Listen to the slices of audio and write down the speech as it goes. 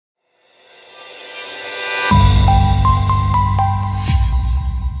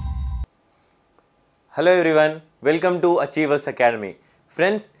Hello everyone, welcome to achievers academy.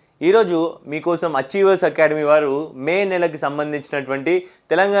 Friends, ఈరోజు మీకోసం achievers academy వారు మే నెలకి సంబంధించినటువంటి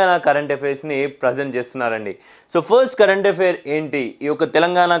తెలంగాణ కరెంట్ అఫైర్స్ని ప్రజెంట్ చేస్తున్నారండి. సో ఫస్ట్ కరెంట్ అఫైర్ ఏంటి, ఈ యొక్క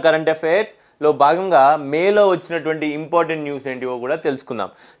తెలంగాణ కరెంట్ అఫైర్స్లో భాగంగా మేలో వచ్చినటువంటి ఇంపార్టెంట్ న్యూస్ ఏంటివో కూడా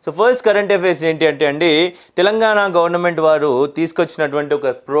తెలుసుకుందాం. సో ఫస్ట్ కరెంట్ అఫైర్స్ ఏంటి అంటే అండి, తెలంగాణ గవర్నమెంట్ వారు తీసుకొచ్చినటువంటి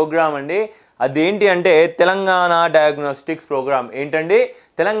ఒక ప్రోగ్రామ్ అండి. అదేంటి అంటే తెలంగాణ డయాగ్నోస్టిక్స్ ప్రోగ్రామ్. ఏంటండి?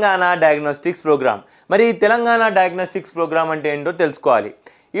 Telangana diagnostics programme. మరి తెలంగాణ డయాగ్నోస్టిక్స్ ప్రోగ్రామ్ అంటే ఏంటో తెలుసుకోవాలి.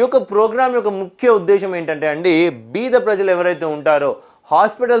 ఈ యొక్క ప్రోగ్రామ్ యొక్క ముఖ్య ఉద్దేశం ఏంటంటే అండి, బీద ప్రజలు ఎవరైతే ఉంటారో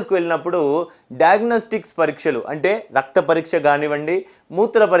హాస్పిటల్స్కి వెళ్ళినప్పుడు డయాగ్నోస్టిక్స్ పరీక్షలు అంటే రక్త పరీక్ష కానివ్వండి,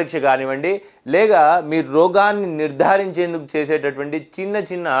 మూత్ర పరీక్ష కానివ్వండి, లేక మీ రోగాన్ని నిర్ధారించేందుకు చేసేటటువంటి చిన్న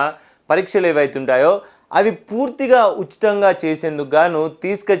చిన్న పరీక్షలు ఏవైతే ఉంటాయో అవి పూర్తిగా ఉచితంగా చేసేందుకు గాను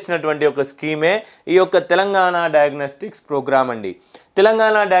తీసుకొచ్చినటువంటి ఒక స్కీమే ఈ యొక్క తెలంగాణ డయాగ్నోస్టిక్స్ ప్రోగ్రామ్ అండి.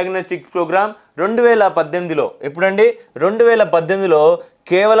 తెలంగాణ డయాగ్నోస్టిక్స్ ప్రోగ్రామ్ 2018లో ఎప్పుడండి? 2018లో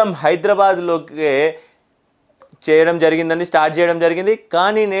కేవలం హైదరాబాద్లోకే చేయడం జరిగిందండి, స్టార్ట్ చేయడం జరిగింది.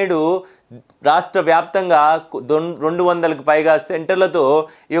 కానీ నేడు రాష్ట్ర వ్యాప్తంగా 200కు పైగా సెంటర్లతో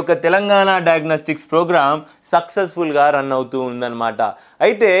ఈ యొక్క తెలంగాణ డయాగ్నోస్టిక్స్ ప్రోగ్రామ్ సక్సెస్ఫుల్గా రన్ అవుతూ ఉందన్నమాట.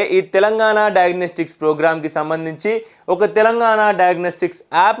 అయితే ఈ తెలంగాణ డయాగ్నోస్టిక్స్ ప్రోగ్రామ్కి సంబంధించి ఒక తెలంగాణ డయాగ్నోస్టిక్స్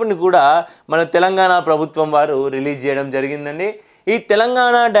యాప్ని కూడా మన తెలంగాణ ప్రభుత్వం వారు రిలీజ్ చేయడం జరిగిందండి. ఈ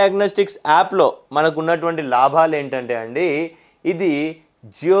తెలంగాణ డయాగ్నోస్టిక్స్ యాప్లో మనకు ఉన్నటువంటి లాభాలు ఏంటంటే అండి, ఇది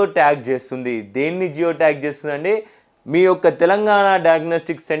జియో ట్యాగ్ చేస్తుంది. దేన్ని జియో ట్యాగ్ చేస్తుందండి? మీ యొక్క తెలంగాణ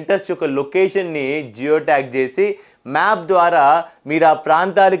డయాగ్నోస్టిక్ సెంటర్స్ యొక్క లొకేషన్ని జియో ట్యాగ్ చేసి మ్యాప్ ద్వారా మీరు ఆ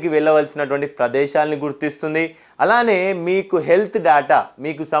ప్రాంతానికి వెళ్ళవలసినటువంటి ప్రదేశాలని గుర్తిస్తుంది. అలానే మీకు హెల్త్ డేటా,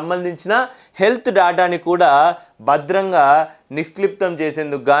 మీకు సంబంధించిన హెల్త్ డేటాని కూడా భద్రంగా నిక్షిప్తం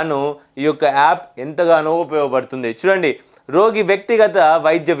చేసేందుకు గాను ఈ యొక్క యాప్ ఎంతగానో ఉపయోగపడుతుంది. చూడండి, రోగి వ్యక్తిగత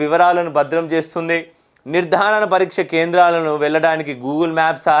వైద్య వివరాలను భద్రం చేస్తుంది. నిర్ధారణ పరీక్ష కేంద్రాలను వెళ్ళడానికి గూగుల్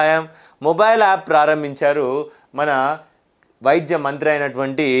మ్యాప్ సహాయం. మొబైల్ యాప్ ప్రారంభించారు మన వైద్య మంత్రి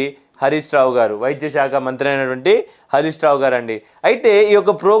అయినటువంటి హరీష్ రావు గారు, వైద్య శాఖ మంత్రి అయినటువంటి హరీష్ రావు గారు అండి. అయితే ఈ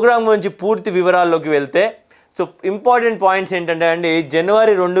యొక్క ప్రోగ్రాం గురించి పూర్తి వివరాల్లోకి వెళ్తే, సో ఇంపార్టెంట్ పాయింట్స్ ఏంటంటే అండి,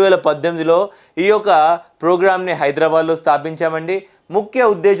 జనవరి 2018లో ఈ యొక్క ప్రోగ్రామ్ని హైదరాబాద్లో స్థాపించామండి. ముఖ్య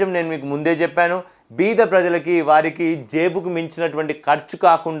ఉద్దేశం నేను మీకు ముందే చెప్పాను, బీద ప్రజలకి వారికి జేబుకు మించినటువంటి ఖర్చు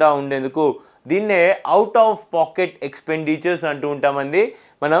కాకుండా ఉండేందుకు. దీన్నే అవుట్ ఆఫ్ పాకెట్ ఎక్స్పెండిచర్స్ అంటూ ఉంటామండి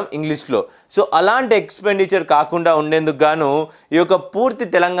మనం ఇంగ్లీష్లో. సో అలాంటి ఎక్స్పెండిచర్ కాకుండా ఉండేందుకు గాను ఈ యొక్క పూర్తి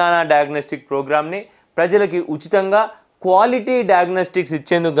తెలంగాణ డయాగ్నోస్టిక్ ప్రోగ్రామ్ని ప్రజలకి ఉచితంగా క్వాలిటీ డయాగ్నోస్టిక్స్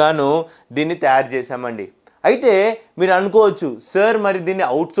ఇచ్చేందుకు గాను దీన్ని తయారు చేశామండి. అయితే మీరు అనుకోవచ్చు, సార్ మరి దీన్ని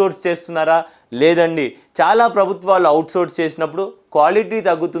అవుట్సోర్స్ చేస్తున్నారా? లేదండి, చాలా ప్రభుత్వాలు అవుట్సోర్స్ చేసినప్పుడు క్వాలిటీ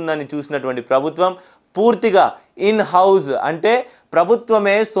తగ్గుతుందని చూసినటువంటి ప్రభుత్వం పూర్తిగా ఇన్ హౌస్ అంటే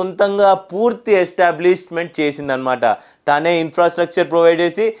ప్రభుత్వమే సొంతంగా పూర్తి ఎస్టాబ్లిష్మెంట్ చేసిందనమాట. తనే ఇన్ఫ్రాస్ట్రక్చర్ ప్రొవైడ్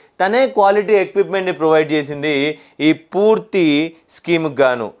చేసి తనే క్వాలిటీ ఎక్విప్మెంట్ని ప్రొవైడ్ చేసింది ఈ పూర్తి స్కీమ్కి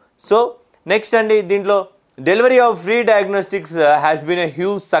గాను. సో నెక్స్ట్ అండి, దీంట్లో delivery of free diagnostics has been a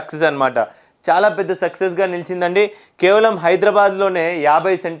huge success అనమాట. చాలా పెద్ద సక్సెస్గా నిలిచిందండి. కేవలం హైదరాబాద్లోనే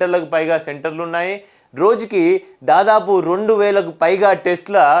 50 సెంటర్లకు పైగా సెంటర్లు ఉన్నాయి. రోజుకి దాదాపు 2000కు పైగా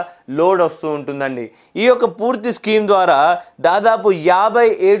టెస్ట్ల లోడ్ వస్తూ ఉంటుందండి. ఈ యొక్క పూర్తి స్కీమ్ ద్వారా దాదాపు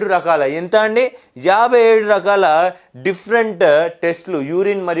 57 రకాల, ఎంత అండి? 57 రకాల డిఫరెంట్ టెస్ట్లు,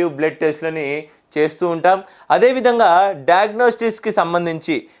 యూరిన్ మరియు బ్లడ్ టెస్ట్లని చేస్తూ ఉంటాం. అదేవిధంగా డయాగ్నోస్టిక్స్కి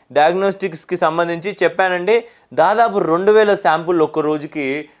సంబంధించి చెప్పానండి, దాదాపు 2000 శాంపుల్ ఒక్క రోజుకి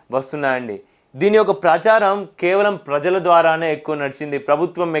వస్తున్నాయండి. దీని యొక్క ప్రచారం కేవలం ప్రజల ద్వారానే ఎక్కువ నడిచింది.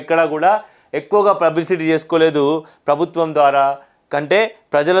 ప్రభుత్వం ఎక్కడా కూడా ఎక్కువగా పబ్లిసిటీ చేసుకోలేదు. ప్రభుత్వం ద్వారా కంటే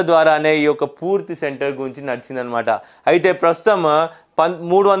ప్రజల ద్వారానే ఈ యొక్క పూర్తి సెంటర్ గురించి నడిచిందనమాట. అయితే ప్రస్తుతం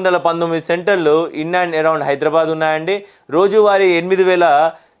 319 సెంటర్లు ఇన్ అండ్ అరౌండ్ హైదరాబాద్ ఉన్నాయండి. రోజువారీ 8000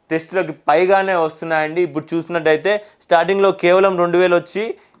 టెస్టులకు పైగానే వస్తున్నాయండి. ఇప్పుడు చూసినట్టయితే స్టార్టింగ్లో కేవలం 2000 వచ్చి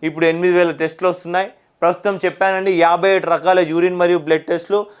ఇప్పుడు 8000 టెస్టులు వస్తున్నాయి. ప్రస్తుతం చెప్పానండి, 57 రకాల యూరిన్ మరియు బ్లడ్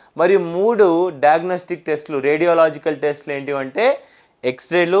టెస్టులు మరియు 3 డయాగ్నోస్టిక్ టెస్టులు, రేడియోలాజికల్ టెస్టులు ఏంటివంటే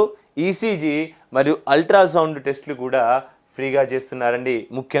ఎక్స్రేలు, ఈసీజీ మరియు అల్ట్రాసౌండ్ టెస్టులు కూడా ఫ్రీగా చేస్తున్నారండి.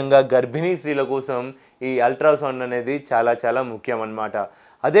 ముఖ్యంగా గర్భిణీ స్త్రీల కోసం ఈ అల్ట్రాసౌండ్ అనేది చాలా చాలా ముఖ్యం అన్నమాట.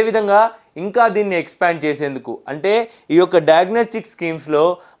 అదేవిధంగా ఇంకా దీన్ని ఎక్స్పాండ్ చేసేందుకు అంటే ఈ యొక్క డయాగ్నోస్టిక్ స్కీమ్స్లో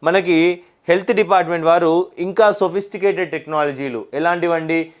మనకి హెల్త్ డిపార్ట్మెంట్ వారు ఇంకా సొఫిస్టికేటెడ్ టెక్నాలజీలు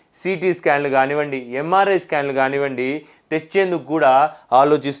ఎలాంటివండి, సిటీ స్కాన్లు కానివ్వండి, ఎంఆర్ఐ స్కాన్లు కానివ్వండి తెచ్చేందుకు కూడా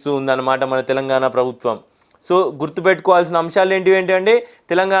ఆలోచిస్తూ ఉందన్నమాట మన తెలంగాణ ప్రభుత్వం. సో గుర్తుపెట్టుకోవాల్సిన అంశాలు ఏంటి అంటే,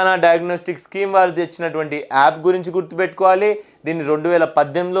 తెలంగాణ డయాగ్నోస్టిక్ స్కీమ్ వారు తెచ్చినటువంటి యాప్ గురించి గుర్తుపెట్టుకోవాలి. దీన్ని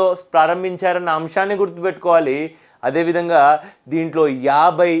 2018లో ప్రారంభించారన్న అంశాన్ని గుర్తుపెట్టుకోవాలి. అదేవిధంగా దీంట్లో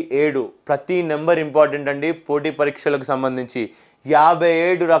 57 ప్రతి నెంబర్ ఇంపార్టెంట్ అండి పోటీ పరీక్షలకు సంబంధించి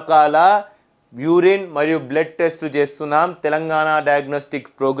 57 రకాల యూరిన్ మరియు బ్లడ్ టెస్టులు చేస్తున్నాం తెలంగాణ డయాగ్నోస్టిక్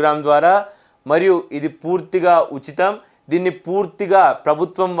ప్రోగ్రామ్ ద్వారా మరియు ఇది పూర్తిగా ఉచితం దీన్ని పూర్తిగా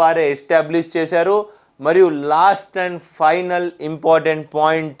ప్రభుత్వం వారే ఎస్టాబ్లిష్ చేశారు మరియు last and final important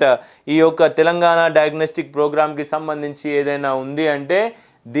point ఈ యొక్క తెలంగాణ డయాగ్నోస్టిక్ ప్రోగ్రామ్కి సంబంధించి ఏదైనా ఉంది అంటే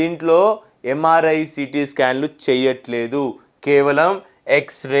దీంట్లో ఎంఆర్ఐ సిటీ స్కాన్లు చేయట్లేదు కేవలం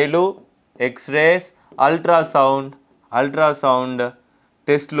ఎక్స్రేస్ అల్ట్రాసౌండ్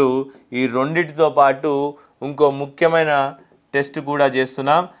టెస్ట్లు ఈ రెండిటితో పాటు ఇంకో ముఖ్యమైన టెస్ట్ కూడా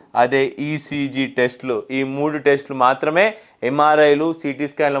చేస్తున్నాం అదే ఈసీజీ టెస్ట్లు ఈ 3 టెస్టులు మాత్రమే ఎంఆర్ఐలు సిటీ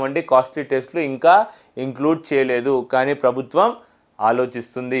స్కాన్ల వంటి కాస్ట్లీ టెస్టులు ఇంకా ఇంక్లూడ్ చేయలేదు కానీ ప్రభుత్వం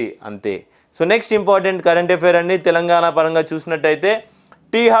ఆలోచిస్తుంది అంతే so next important current affair అండి తెలంగాణ పరంగా చూసినట్టయితే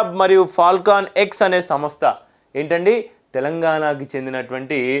టీ హబ్ మరియు ఫాల్కాన్ ఎక్స్ అనే సంస్థ ఏంటండి తెలంగాణకి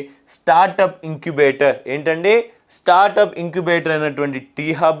చెందినటువంటి స్టార్టప్ ఇంక్యుబేటర్ ఏంటండి స్టార్టప్ ఇంక్యుబేటర్ అయినటువంటి టీ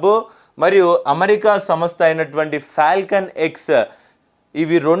హబ్ మరియు అమెరికా సంస్థ అయినటువంటి ఫాల్కన్ ఎక్స్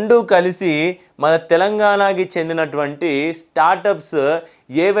ఇవి రెండు కలిసి మన తెలంగాణకి చెందినటువంటి స్టార్టప్స్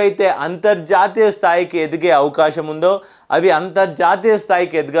ఏవైతే అంతర్జాతీయ స్థాయికి ఎదిగే అవకాశం ఉందో అవి అంతర్జాతీయ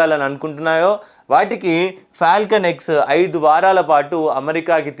స్థాయికి ఎదగాలని అనుకుంటున్నాయో వాటికి ఫాల్కన్ ఎక్స్ 5 వారాల పాటు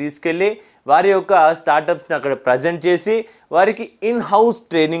అమెరికాకి తీసుకెళ్ళి వారి యొక్క స్టార్టప్స్ని అక్కడ ప్రజెంట్ చేసి వారికి ఇన్ హౌస్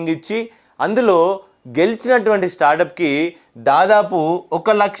ట్రైనింగ్ ఇచ్చి అందులో గెలిచినటువంటి స్టార్టప్కి దాదాపు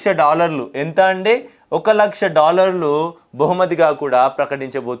 $1,00,000 ఎంత అండి $1,00,000 బహుమతిగా కూడా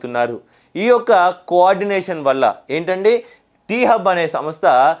ప్రకటించబోతున్నారు ఈ యొక్క కోఆర్డినేషన్ వల్ల ఏంటంటే టీ హబ్ అనే సంస్థ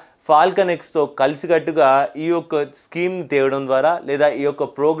ఫాల్కన్ ఎక్స్తో కలిసికట్టుగా ఈ యొక్క స్కీమ్ని తేవడం ద్వారా లేదా ఈ యొక్క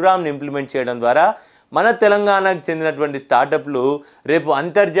ప్రోగ్రామ్ని ఇంప్లిమెంట్ చేయడం ద్వారా మన తెలంగాణకు చెందినటువంటి స్టార్టప్లు రేపు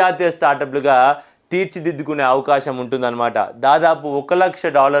అంతర్జాతీయ స్టార్టప్లుగా తీర్చిదిద్దుకునే అవకాశం ఉంటుందన్నమాట దాదాపు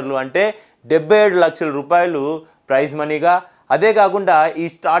 $1,00,000 అంటే 77 లక్షల రూపాయలు ప్రైజ్ మనీగా అదే కాకుండా ఈ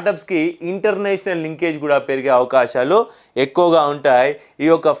స్టార్టప్స్కి ఇంటర్నేషనల్ లింకేజ్ కూడా పెరిగే అవకాశాలు ఎక్కువగా ఉంటాయి ఈ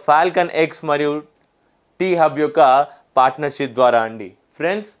యొక్క ఫాల్కన్ ఎక్స్ మరియు టీ హబ్ యొక్క పార్ట్నర్షిప్ ద్వారా అండి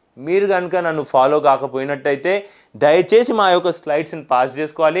ఫ్రెండ్స్ మీరు కనుక నన్ను ఫాలో కాకపోయినట్టయితే దయచేసి మా యొక్క స్లైడ్స్ని పాస్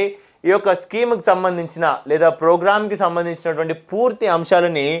చేసుకోవాలి ఈ యొక్క స్కీమ్కి సంబంధించిన లేదా ప్రోగ్రామ్కి సంబంధించినటువంటి పూర్తి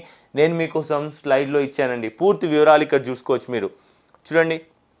అంశాలని నేను మీకోసం స్లైడ్లో ఇచ్చానండి పూర్తి వివరాలు ఇక్కడ చూసుకోవచ్చు మీరు చూడండి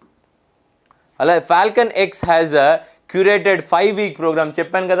అలా Falcon X has a curated 5-week programme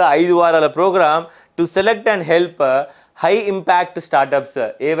చెప్పాను కదా 5 వారాల programme to select and help high impact startups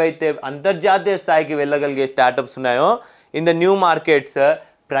ఏవైతే అంతర్జాతీయ స్థాయికి వెళ్ళగలిగే స్టార్టప్స్ ఉన్నాయో in the new markets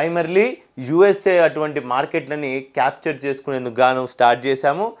primarily USA అటువంటి మార్కెట్లని క్యాప్చర్ చేసుకునేందుకు గాను స్టార్ట్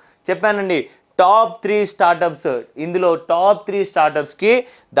చేశాము చెప్పానండి టాప్ 3 స్టార్టప్స్ ఇందులో టాప్ 3 స్టార్టప్స్కి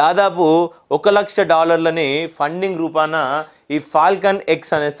దాదాపు $1,00,000 ఫండింగ్ రూపాన ఈ ఫాల్కన్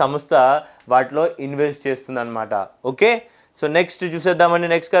ఎక్స్ అనే సంస్థ వాటిలో ఇన్వెస్ట్ చేస్తుందన్నమాట ఓకే సో నెక్స్ట్ చూసేద్దామండి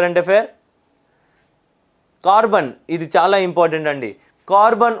నెక్స్ట్ కరెంట్ అఫైర్ కార్బన్ ఇది చాలా ఇంపార్టెంట్ అండి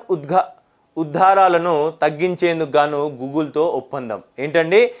కార్బన్ ఉద్గారాలను తగ్గించేందుకు గాను గూగుల్తో ఒప్పందం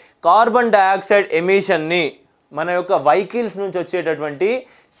ఏంటండి కార్బన్ డయాక్సైడ్ ఎమిషన్ని మన యొక్క వెహికల్స్ నుంచి వచ్చేటటువంటి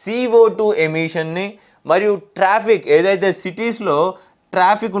CO2 ఎమిషన్ని మరియు ట్రాఫిక్ ఏదైతే సిటీస్లో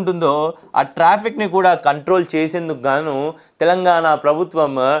ట్రాఫిక్ ఉంటుందో ఆ ట్రాఫిక్ని కూడా కంట్రోల్ చేసేందుకు గాను తెలంగాణ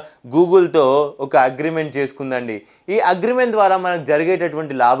ప్రభుత్వం గూగుల్తో ఒక అగ్రిమెంట్ చేసుకుందండి ఈ అగ్రిమెంట్ ద్వారా మనకు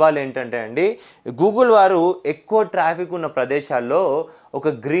జరిగేటటువంటి లాభాలు ఏంటంటే అండి గూగుల్ వారు ఎక్కువ ట్రాఫిక్ ఉన్న ప్రదేశాల్లో ఒక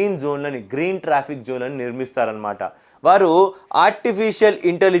గ్రీన్ ట్రాఫిక్ జోన్లని నిర్మిస్తారనమాట వారు ఆర్టిఫిషియల్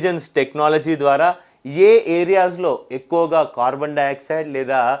ఇంటెలిజెన్స్ టెక్నాలజీ ద్వారా ఏ ఏరియాస్లో ఎక్కువగా కార్బన్ డయాక్సైడ్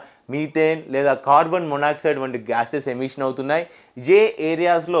లేదా మీథేన్ లేదా కార్బన్ మొనాక్సైడ్ వంటి గ్యాసెస్ ఎమిషన్ అవుతున్నాయి ఏ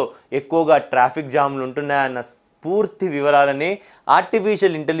ఏరియాస్లో ఎక్కువగా ట్రాఫిక్ జామ్లు ఉంటున్నాయన్న పూర్తి వివరాలని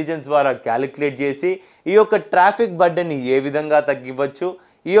ఆర్టిఫిషియల్ ఇంటెలిజెన్స్ ద్వారా క్యాలిక్యులేట్ చేసి ఈ యొక్క ట్రాఫిక్ బర్డెన్ని ఏ విధంగా తగ్గించవచ్చు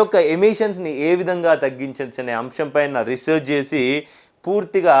ఈ యొక్క ఎమిషన్స్ని ఏ విధంగా తగ్గించవచ్చు అనే అంశంపైన రీసెర్చ్ చేసి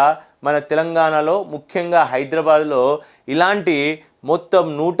పూర్తిగా మన తెలంగాణలో ముఖ్యంగా హైదరాబాద్లో ఇలాంటి మొత్తం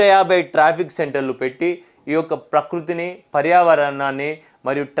 150 ట్రాఫిక్ సెంటర్లు పెట్టి ఈ యొక్క ప్రకృతిని పర్యావరణాన్ని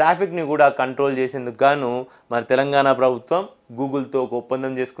మరియు ట్రాఫిక్ని కూడా కంట్రోల్ చేసేందుకు గాను మన తెలంగాణ ప్రభుత్వం గూగుల్తో ఒక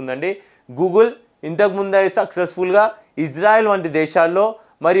ఒప్పందం చేసుకుందండి గూగుల్ ఇంతకుముందే సక్సెస్ఫుల్గా ఇజ్రాయెల్ వంటి దేశాల్లో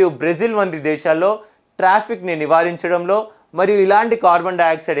మరియు బ్రెజిల్ వంటి దేశాల్లో ట్రాఫిక్ని నివారించడంలో మరియు ఇలాంటి కార్బన్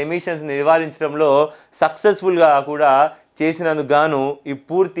డయాక్సైడ్ ఎమిషన్స్ని నివారించడంలో సక్సెస్ఫుల్గా కూడా చేసినందుకు గాను ఈ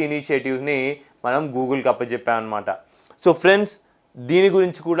పూర్తి ఇనిషియేటివ్ని మనం గూగుల్కి అప్పచెప్పామన్నమాట సో ఫ్రెండ్స్ దీని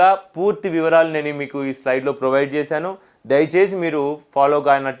గురించి కూడా పూర్తి వివరాలు నేను మీకు ఈ స్లైడ్లో ప్రొవైడ్ చేశాను దయచేసి మీరు ఫాలో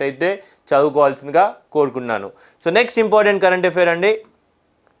కానట్టయితే చదువుకోవాల్సిందిగా కోరుకున్నాను so next important current affair అండి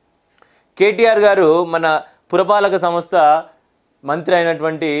కేటీఆర్ గారు మన పురపాలక సంస్థ మంత్రి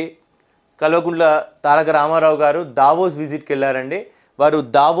అయినటువంటి కల్వకుంట్ల తారక రామారావు గారు దావోస్ విజిట్కి వెళ్ళారండి. వారు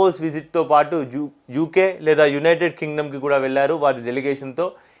దావోస్ విజిట్తో పాటు యూకే లేదా యునైటెడ్ కింగ్డమ్కి కూడా వెళ్ళారు వారి డెలిగేషన్తో.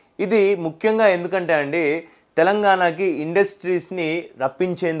 ఇది ముఖ్యంగా ఎందుకంటే అండి తెలంగాణకి ఇండస్ట్రీస్ని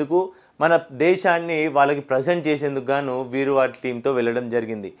రప్పించేందుకు మన దేశాన్ని వాళ్ళకి ప్రజెంట్ చేసేందుకు గాను వీరు వారి టీంతో వెళ్ళడం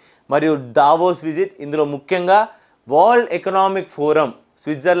జరిగింది. మరియు దావోస్ విజిట్ ఇందులో ముఖ్యంగా వరల్డ్ ఎకనామిక్ ఫోరం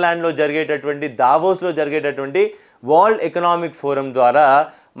స్విట్జర్లాండ్లో జరిగేటటువంటి దావోస్లో జరిగేటటువంటి వరల్డ్ ఎకనామిక్ ఫోరం ద్వారా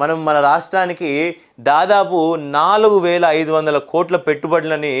మనం మన రాష్ట్రానికి దాదాపు 4,500 కోట్ల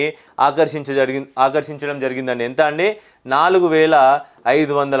పెట్టుబడులని ఆకర్షించడం జరిగిందండి. ఎంత అండి?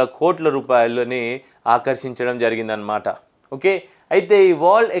 4,500 కోట్ల రూపాయలని ఆకర్షించడం జరిగిందనమాట. ఓకే, అయితే ఈ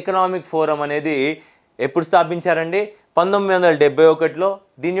వరల్డ్ ఎకనామిక్ ఫోరం అనేది ఎప్పుడు స్థాపించారండి? 1971లో.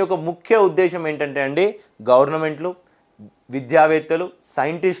 దీని యొక్క ముఖ్య ఉద్దేశం ఏంటంటే అండి గవర్నమెంట్లు, విద్యావేత్తలు,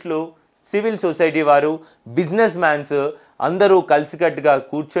 సైంటిస్టులు, సివిల్ సొసైటీ వారు, బిజినెస్ మ్యాన్స్ అందరూ కలిసికట్టుగా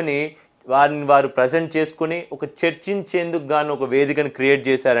కూర్చొని వారు ప్రజెంట్ చేసుకుని ఒక చర్చించేందుకు గాను ఒక వేదికను క్రియేట్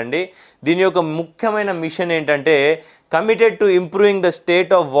చేశారండి. దీని యొక్క ముఖ్యమైన మిషన్ ఏంటంటే committed to improving the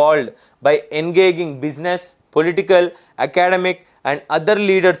state of world by engaging business, political, academic and other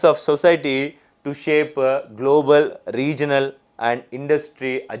leaders of society to shape global, regional and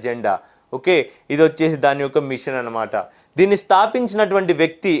industry agenda. Okay, ఇది వచ్చేసి దాని యొక్క మిషన్ అన్నమాట. దీన్ని స్థాపించినటువంటి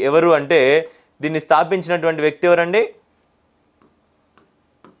వ్యక్తి ఎవరు అంటే దీన్ని స్థాపించినటువంటి వ్యక్తి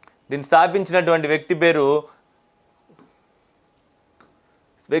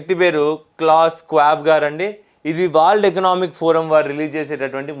పేరు క్లాస్ క్వాబ్ గారు అండి. ఇది వరల్డ్ ఎకనామిక్ ఫోరం వారు రిలీజ్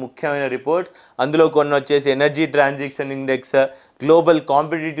చేసేటటువంటి ముఖ్యమైన రిపోర్ట్స్. అందులో కొన్ని వచ్చేసి energy transaction index, global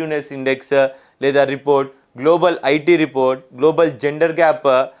competitiveness index లేదా report, global IT report, global gender gap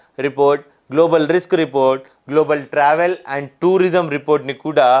report, global risk report, global travel and tourism రిపోర్ట్ని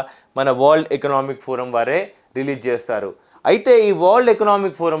కూడా మన వరల్డ్ ఎకనామిక్ ఫోరం వారే రిలీజ్ చేస్తారు. అయితే ఈ వరల్డ్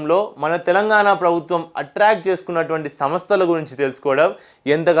ఎకనామిక్ ఫోరంలో మన తెలంగాణ ప్రభుత్వం అట్రాక్ట్ చేసుకున్నటువంటి సంస్థల గురించి తెలుసుకోవడం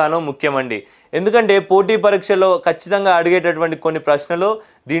ఎంతగానో ముఖ్యమండి. ఎందుకంటే పోటీ పరీక్షల్లో ఖచ్చితంగా అడిగేటటువంటి కొన్ని ప్రశ్నలు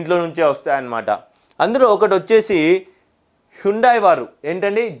దీంట్లో నుంచే వస్తాయన్నమాట. అందులో ఒకటి వచ్చేసి హ్యుండాయ్ వారు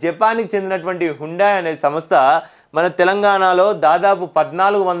ఏంటండి జపాన్కి చెందినటువంటి హ్యుండాయ్ అనే సంస్థ మన తెలంగాణలో దాదాపు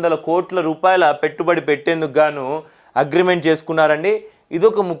 1,400 కోట్ల రూపాయల పెట్టుబడి పెట్టేందుకు గాను అగ్రిమెంట్ చేసుకున్నారండి.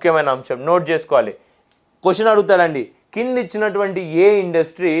 ఇదొక ముఖ్యమైన అంశం, నోట్ చేసుకోవాలి. క్వశ్చన్ అడుగుతారండి, కింద ఇచ్చినటువంటి ఏ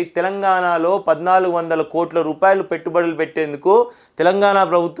ఇండస్ట్రీ తెలంగాణలో 1,400 కోట్ల రూపాయలు పెట్టుబడులు పెట్టేందుకు తెలంగాణ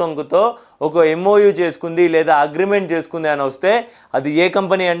ప్రభుత్వంతో ఒక ఎంఓయూ చేసుకుంది లేదా అగ్రిమెంట్ చేసుకుంది అని వస్తే అది ఏ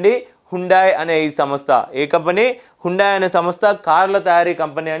కంపెనీ అండి? హ్యుండాయ్ అనే ఈ సంస్థ. ఏ కంపెనీ? హ్యుండాయ్ అనే సంస్థ కార్ల తయారీ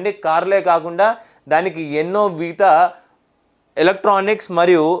కంపెనీ అండి. కార్లే కాకుండా దానికి ఎన్నో వివిధ ఎలక్ట్రానిక్స్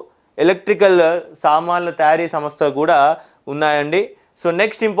మరియు ఎలక్ట్రికల్ సామాన్ల తయారీ సంస్థ కూడా ఉన్నాయండి. సో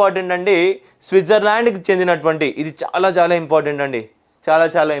నెక్స్ట్ ఇంపార్టెంట్ అండి స్విట్జర్లాండ్కి చెందినటువంటి, ఇది చాలా ఇంపార్టెంట్ అండి,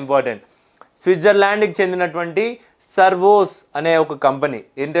 చాలా ఇంపార్టెంట్. స్విట్జర్లాండ్కి చెందినటువంటి సర్వోస్ అనే ఒక కంపెనీ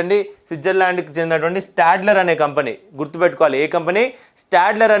ఏంటండి? స్విట్జర్లాండ్కి చెందినటువంటి స్టాడ్లర్ అనే కంపెనీ, గుర్తుపెట్టుకోవాలి. ఏ కంపెనీ?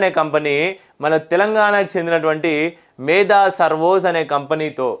 స్టాడ్లర్ అనే కంపెనీ మన తెలంగాణకు చెందినటువంటి మేధా సర్వోస్ అనే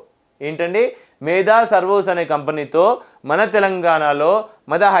కంపెనీతో ఏంటండి? మేధా సర్వోస్ అనే కంపెనీతో మన తెలంగాణలో,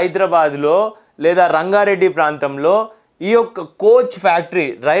 మన హైదరాబాద్లో లేదా రంగారెడ్డి ప్రాంతంలో ఈ యొక్క కోచ్ ఫ్యాక్టరీ,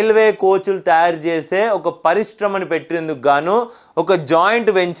 రైల్వే కోచ్లు తయారు చేసే ఒక పరిశ్రమను పెట్టేందుకు గాను ఒక జాయింట్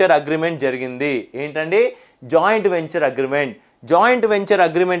వెంచర్ అగ్రిమెంట్ జరిగింది. ఏంటండి? Joint venture agreement. Joint venture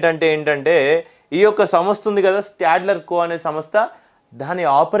agreement అంటే ఏంటంటే ఈ యొక్క సంస్థ ఉంది కదా స్టాడ్లర్ కో అనే సంస్థ, దాని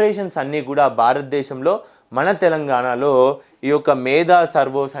ఆపరేషన్స్ అన్నీ కూడా భారతదేశంలో మన తెలంగాణలో ఈ యొక్క మేధా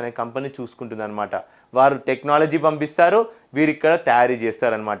సర్వోస్ అనే కంపెనీ చూసుకుంటుంది అనమాట. వారు టెక్నాలజీ పంపిస్తారు, వీరు ఇక్కడ తయారీ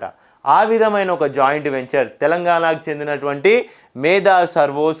చేస్తారనమాట. ఆ విధమైన ఒక జాయింట్ వెంచర్ తెలంగాణకు చెందినటువంటి మేధా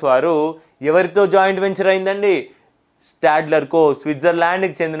సర్వోస్ వారు ఎవరితో జాయింట్ వెంచర్ అయిందండి? స్టాడ్లర్ కో,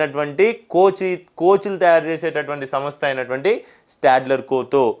 స్విట్జర్లాండ్కి చెందినటువంటి కోచ్లు తయారు చేసేటటువంటి సంస్థ అయినటువంటి స్టాడ్లర్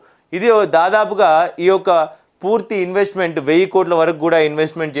కోతో. ఇది దాదాపుగా ఈ యొక్క పూర్తి ఇన్వెస్ట్మెంట్ 1000 కోట్ల వరకు కూడా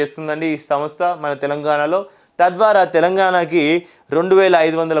ఇన్వెస్ట్మెంట్ చేస్తుందండి ఈ సంస్థ మన తెలంగాణలో. తద్వారా తెలంగాణకి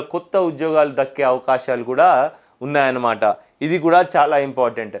 2,500 కొత్త ఉద్యోగాలు దక్కే అవకాశాలు కూడా ఉన్నాయన్నమాట. ఇది కూడా చాలా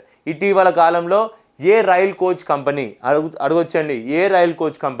ఇంపార్టెంట్. ఇటీవల కాలంలో ఏ రైల్ కోచ్ కంపెనీ అడగొచ్చండి, ఏ రైల్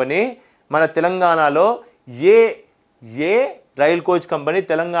కోచ్ కంపెనీ మన తెలంగాణలో ఏ రైల్ కోచ్ కంపెనీ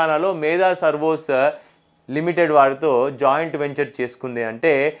తెలంగాణలో మేధా సర్వోస్ లిమిటెడ్ వారితో జాయింట్ వెంచర్ చేసుకుంది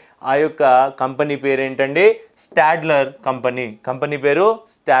అంటే ఆ యొక్క కంపెనీ పేరు ఏంటండి? Stadler company. కంపెనీ పేరు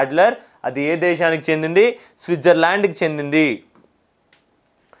స్టాడ్లర్. అది ఏ దేశానికి చెందింది? స్విట్జర్లాండ్కి చెందింది.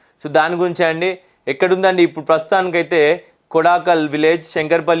 సో దాని గురించి అండి ఎక్కడుందండి ఇప్పుడు ప్రస్తుతానికైతే కొడాకల్ విలేజ్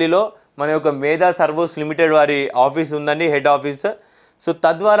శంకర్పల్లిలో మన యొక్క మేధా సర్వోస్ లిమిటెడ్ వారి ఆఫీస్ ఉందండి, హెడ్ ఆఫీస్. సో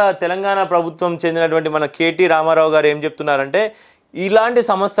తద్వారా తెలంగాణ ప్రభుత్వం చెందినటువంటి మన కేటీ రామారావు గారు ఏం చెప్తున్నారంటే ఇలాంటి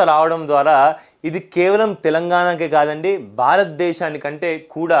సమస్య రావడం ద్వారా ఇది కేవలం తెలంగాణకే కాదండి, భారతదేశానికంటే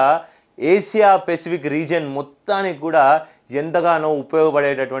కూడా ఏషియా పెసిఫిక్ రీజియన్ మొత్తానికి కూడా ఎంతగానో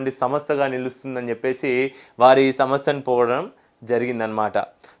ఉపయోగపడేటటువంటి సంస్థగా నిలుస్తుందని చెప్పేసి వారి ఈ సమస్యను పోవడం జరిగిందనమాట.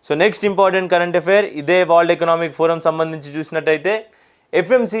 So next important current affair, ఇదే వరల్డ్ ఎకనామిక్ ఫోరం సంబంధించి చూసినట్టయితే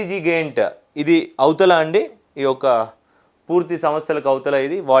ఎఫ్ఎంసీజీ గెయింట్ ఇది అవతల అండి, ఈ యొక్క పూర్తి సమస్యలకు అవతల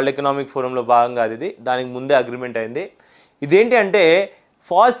ఇది వరల్డ్ ఎకనామిక్ ఫోరంలో భాగంగా ఇది దానికి ముందే అగ్రిమెంట్ అయింది. ఇదేంటి అంటే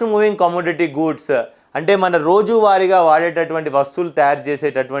ఫాస్ట్ మూవింగ్ కమోడిటీ గూడ్స్ అంటే మన రోజువారీగా వాడేటటువంటి వస్తువులు తయారు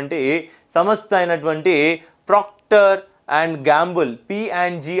చేసేటటువంటి సంస్థ అయినటువంటి ప్రాక్టర్ అండ్ గ్యాంబుల్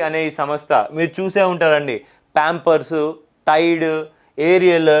P&G అనే ఈ సంస్థ మీరు చూసే ఉంటారండి. ప్యాంపర్స్, టైడ్,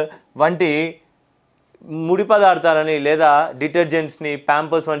 ఏరియల్ వంటి ముడి పదార్థాలని లేదా డిటర్జెంట్స్ని,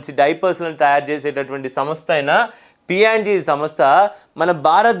 ప్యాంపర్స్ వంటి డైపర్స్లను తయారు చేసేటటువంటి సంస్థ అయిన P&G సంస్థ మన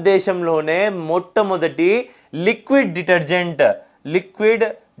భారతదేశంలోనే మొట్టమొదటి లిక్విడ్ డిటర్జెంట్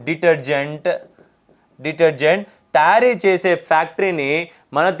తయారీ చేసే ఫ్యాక్టరీని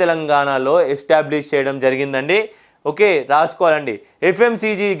మన తెలంగాణలో ఎస్టాబ్లిష్ చేయడం జరిగిందండి. ఓకే, రాసుకోవాలండి.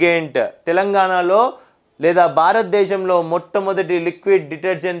 ఎఫ్ఎంసీజీ గెయింట్ తెలంగాణలో లేదా భారతదేశంలో మొట్టమొదటి లిక్విడ్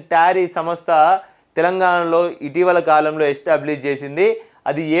డిటర్జెంట్ తయారీ సంస్థ తెలంగాణలో ఇటీవల కాలంలో ఎస్టాబ్లిష్ చేసింది.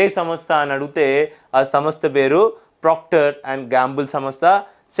 అది ఏ సంస్థ అని అడిగితే ఆ సంస్థ పేరు ప్రాక్టర్ అండ్ గ్యాంబుల్ సంస్థ.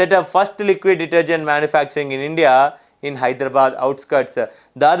 Set up first liquid detergent manufacturing in India in Hyderabad outskirts.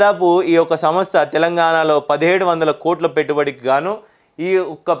 దాదాపు ఈ యొక్క సంస్థ తెలంగాణలో 1700 కోట్ల పెట్టుబడికి గాను ఈ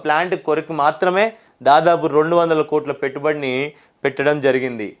ఒక్క ప్లాంట్ కొరకు మాత్రమే దాదాపు 200 కోట్ల పెట్టుబడిని పెట్టడం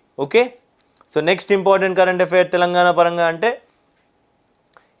జరిగింది. Okay, so next important current affair Telangana పరంగా అంటే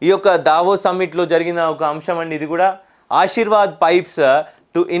ఈ యొక్క దావో సమ్మిట్లో జరిగిన ఒక అంశం అండి. ఇది కూడా Aashirvaad pipes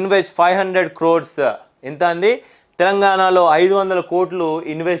to invest 500 crores. ఎంత అండి? తెలంగాణలో 500 కోట్లు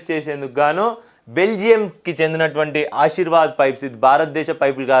ఇన్వెస్ట్ చేసేందుకు గాను బెల్జియంకి చెందినటువంటి ఆశీర్వాద్ పైప్స్, ఇది భారతదేశ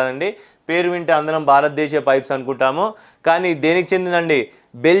పైపులు కాదండి, పేరు వింటే అందరం భారతదేశ పైప్స్ అనుకుంటాము, కానీ దేనికి చెందినండి?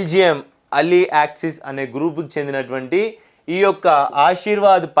 బెల్జియం అలీ యాక్సిస్ అనే గ్రూప్కి చెందినటువంటి ఈ యొక్క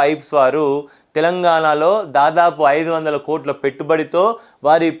ఆశీర్వాద్ పైప్స్ వారు తెలంగాణలో దాదాపు 500 కోట్ల పెట్టుబడితో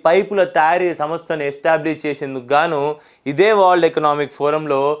వారి పైపుల తయారీ సంస్థను ఎస్టాబ్లిష్ చేసేందుకు గాను ఇదే వరల్డ్ ఎకనామిక్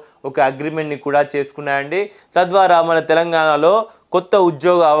ఫోరంలో ఒక అగ్రిమెంట్ని కూడా చేసుకున్నాయండి. తద్వారా మన తెలంగాణలో కొత్త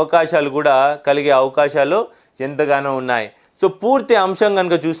ఉద్యోగ అవకాశాలు కూడా కలిగే అవకాశాలు ఎంతగానో ఉన్నాయి. సో పూర్తి అంశం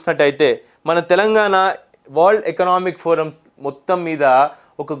కనుక చూసినట్టయితే మన తెలంగాణ వరల్డ్ ఎకనామిక్ ఫోరం మొత్తం మీద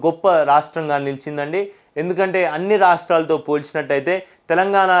ఒక గొప్ప రాష్ట్రంగా నిలిచిందండి. ఎందుకంటే అన్ని రాష్ట్రాలతో పోల్చినట్టయితే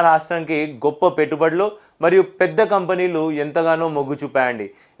తెలంగాణ రాష్ట్రానికి గొప్ప పెట్టుబడులు మరియు పెద్ద కంపెనీలు ఎంతగానో మొగ్గు చూపాయండి.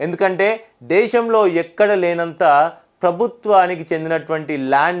 ఎందుకంటే దేశంలో ఎక్కడ లేనంత ప్రభుత్వానికి చెందినటువంటి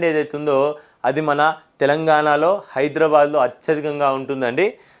ల్యాండ్ ఏదైతే ఉందో అది మన తెలంగాణలో హైదరాబాద్లో అత్యధికంగా ఉంటుందండి.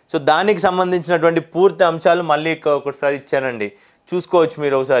 సో దానికి సంబంధించినటువంటి పూర్తి అంశాలు మళ్ళీ ఒకసారి ఇచ్చానండి, చూసుకోవచ్చు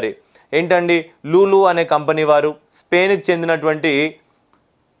మీరు ఒకసారి. ఏంటండి? లూలు అనే కంపెనీ వారు స్పెయిన్కి చెందినటువంటి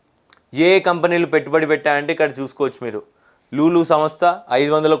ఏ కంపెనీలు పెట్టుబడి పెట్టాయంటే ఇక్కడ చూసుకోవచ్చు మీరు. లూలు సంస్థ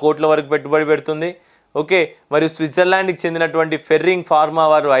 500 కోట్ల వరకు పెట్టుబడి పెడుతుంది. ఓకే, మరియు స్విట్జర్లాండ్కి చెందినటువంటి ఫెర్రింగ్ ఫార్మా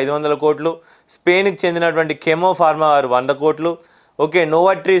వారు 500 కోట్లు, స్పెయిన్కి చెందినటువంటి కెమో ఫార్మా వారు 100 కోట్లు. ఓకే,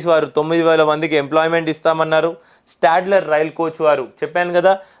 నోవాట్రీస్ వారు 9000 మందికి ఎంప్లాయ్మెంట్ ఇస్తామన్నారు. స్టాడ్లర్ రైల్ కోచ్ వారు చెప్పాను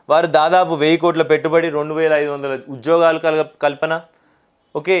కదా, వారు దాదాపు 1000 కోట్ల పెట్టుబడి, 2500 ఉద్యోగాలు కల్పన.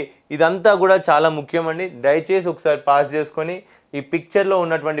 ఓకే, ఇదంతా కూడా చాలా ముఖ్యమండి. దయచేసి ఒకసారి పాస్ చేసుకొని ఈ పిక్చర్లో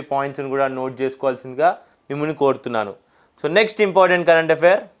ఉన్నటువంటి పాయింట్స్ని కూడా నోట్ చేసుకోవాల్సిందిగా మిమ్మల్ని కోరుతున్నాను. So next important current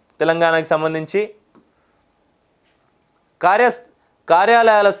affair తెలంగాణకి సంబంధించి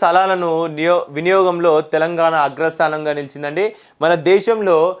కార్యాలయాల స్థలాలను వినియోగంలో తెలంగాణ అగ్రస్థానంగా నిలిచిందండి. మన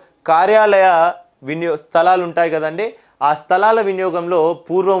దేశంలో కార్యాలయ స్థలాలు ఉంటాయి కదండి, ఆ స్థలాల వినియోగంలో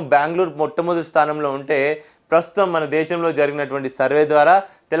పూర్వం బెంగళూరు మొట్టమొదటి స్థానంలో ఉంటే ప్రస్తుతం మన దేశంలో జరిగినటువంటి సర్వే ద్వారా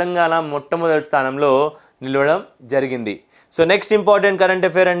తెలంగాణ మొట్టమొదటి స్థానంలో నిలవడం జరిగింది. So next important current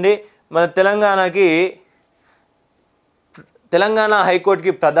affair అండి, మన తెలంగాణ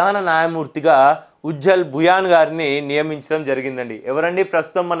హైకోర్టుకి ప్రధాన న్యాయమూర్తిగా ఉజ్జల్ భుయాన్ గారిని నియమించడం జరిగిందండి. ఎవరండి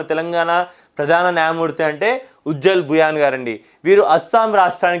ప్రస్తుతం మన తెలంగాణ ప్రధాన న్యాయమూర్తి అంటే? ఉజ్జల్ భుయాన్ గారండి. వీరు అస్సాం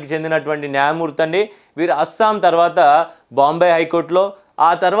రాష్ట్రానికి చెందినటువంటి న్యాయమూర్తి అండి. వీరు అస్సాం తర్వాత బాంబే హైకోర్టులో,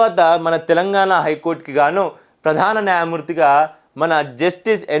 ఆ తర్వాత మన తెలంగాణ హైకోర్టుకి గాను ప్రధాన న్యాయమూర్తిగా మన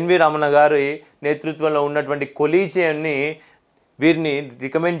జస్టిస్ ఎన్వి రమణ గారి నేతృత్వంలో ఉన్నటువంటి కొలీజియంని వీరిని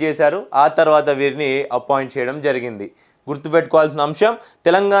రికమెండ్ చేశారు. ఆ తర్వాత వీరిని అపాయింట్ చేయడం జరిగింది. గుర్తుపెట్టుకోవాల్సిన అంశం,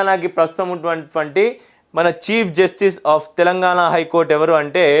 తెలంగాణకి ప్రస్తుతం ఉన్నటువంటి మన chief justice of Telangana high court ఎవరు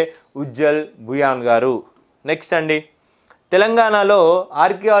అంటే ఉజ్జల్ భుయాన్ గారు. నెక్స్ట్ అండి, తెలంగాణలో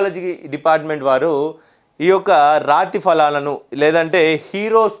ఆర్కియాలజీ డిపార్ట్మెంట్ వారు ఈ యొక్క రాతి ఫలాలను లేదంటే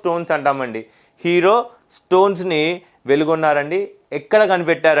హీరో స్టోన్స్ అంటామండి, హీరో స్టోన్స్ని వెలుగొన్నారండి. ఎక్కడ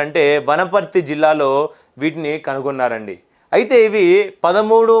కనిపెట్టారంటే వనపర్తి జిల్లాలో వీటిని కనుగొన్నారండి. అయితే ఇవి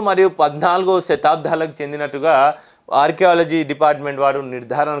 13 మరియు 14వ శతాబ్దాలకు చెందినట్టుగా ఆర్కియాలజీ డిపార్ట్మెంట్ వారు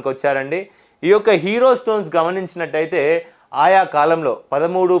నిర్ధారణకు వచ్చారండి. ఈ యొక్క హీరో స్టోన్స్ గమనించినట్టయితే ఆయా కాలంలో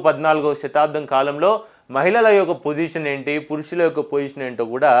 13, 14వ శతాబ్దం కాలంలో మహిళల యొక్క పొజిషన్ ఏంటి, పురుషుల యొక్క పొజిషన్ ఏంటో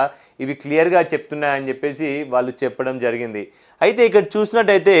కూడా ఇవి క్లియర్గా చెప్తున్నాయని చెప్పేసి వాళ్ళు చెప్పడం జరిగింది. అయితే ఇక్కడ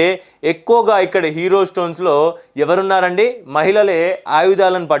చూసినట్టయితే ఎక్కువగా ఇక్కడ హీరో స్టోన్స్లో ఎవరున్నారండి, మహిళలే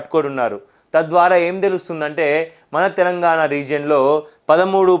ఆయుధాలను పట్టుకొని ఉన్నారు. తద్వారా ఏం తెలుస్తుందంటే మన తెలంగాణ రీజియన్లో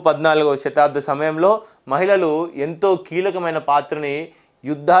 13, 14వ శతాబ్ద సమయంలో మహిళలు ఎంతో కీలకమైన పాత్రని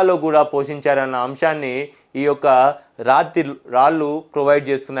యుద్ధాల్లో కూడా పోషించారన్న అంశాన్ని ఈ యొక్క రాళ్ళు ప్రొవైడ్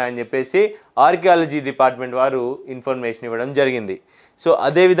చేస్తున్నాయని చెప్పేసి ఆర్కియాలజీ డిపార్ట్మెంట్ వారు ఇన్ఫర్మేషన్ ఇవ్వడం జరిగింది. సో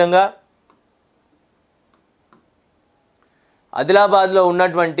అదేవిధంగా ఆదిలాబాద్లో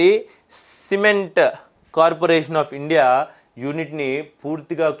ఉన్నటువంటి సిమెంట్ కార్పొరేషన్ ఆఫ్ ఇండియా యూనిట్ని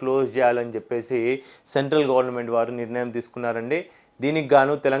పూర్తిగా క్లోజ్ చేయాలని చెప్పేసి సెంట్రల్ గవర్నమెంట్ వారు నిర్ణయం తీసుకున్నారండి. దీనికి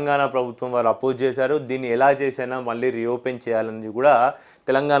గాను తెలంగాణ ప్రభుత్వం వారు అపోజ్ చేశారు. దీన్ని ఎలా చేసినా మళ్ళీ రీఓపెన్ చేయాలని కూడా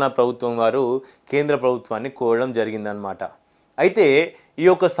తెలంగాణ ప్రభుత్వం వారు కేంద్ర ప్రభుత్వాన్ని కోరడం జరిగిందనమాట. అయితే ఈ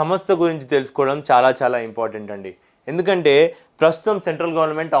యొక్క సంస్థ గురించి తెలుసుకోవడం చాలా ఇంపార్టెంట్ అండి. ఎందుకంటే ప్రస్తుతం సెంట్రల్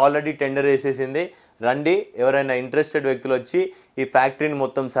గవర్నమెంట్ ఆల్రెడీ టెండర్ వేసేసింది. రండి, ఎవరైనా ఇంట్రెస్టెడ్ వ్యక్తులు వచ్చి ఈ ఫ్యాక్టరీని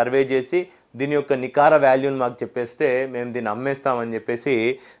మొత్తం సర్వే చేసి దీని యొక్క నికార వాల్యూని మాకు చెప్పేస్తే మేము దీన్ని అమ్మేస్తామని చెప్పేసి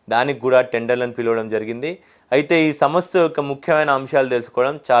దానికి కూడా టెండర్లను పిలవడం జరిగింది. అయితే ఈ సంస్థ యొక్క ముఖ్యమైన అంశాలు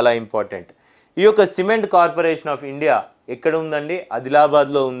తెలుసుకోవడం చాలా ఇంపార్టెంట్. ఈ యొక్క సిమెంట్ కార్పొరేషన్ ఆఫ్ ఇండియా ఎక్కడ ఉందండి,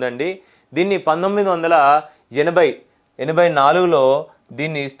 ఆదిలాబాద్లో ఉందండి. దీన్ని 1984లో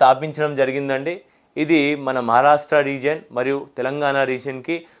దీన్ని స్థాపించడం జరిగిందండి. ఇది మన మహారాష్ట్ర రీజియన్ మరియు తెలంగాణ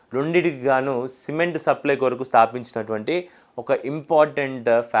రీజియన్కి రెండింటికి గాను సిమెంట్ సప్లై కొరకు స్థాపించినటువంటి ఒక ఇంపార్టెంట్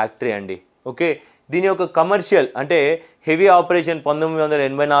ఫ్యాక్టరీ అండి. ఓకే, దీని యొక్క కమర్షియల్ అంటే హెవీ ఆపరేషన్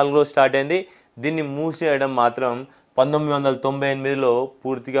 1984లో స్టార్ట్ అయింది. దీన్ని మూసేయడం మాత్రం 1998లో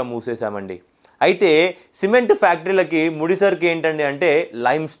పూర్తిగా మూసేశామండి. అయితే సిమెంట్ ఫ్యాక్టరీలకి ముడిసరుకు ఏంటండి అంటే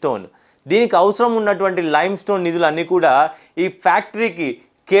లైమ్ స్టోన్. దీనికి అవసరం ఉన్నటువంటి లైమ్ స్టోన్ నిధులన్నీ కూడా ఈ ఫ్యాక్టరీకి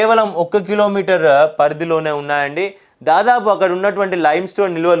కేవలం 1 కిలోమీటర్ పరిధిలోనే ఉన్నాయండి. దాదాపు అక్కడ ఉన్నటువంటి లైమ్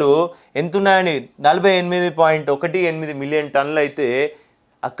స్టోన్ నిల్వలు ఎంత ఉన్నాయని 48.18 మిలియన్ టన్నులు అయితే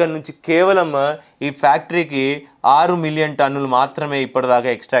అక్కడ నుంచి కేవలం ఈ ఫ్యాక్టరీకి 6 మిలియన్ టన్నులు మాత్రమే ఇప్పటిదాకా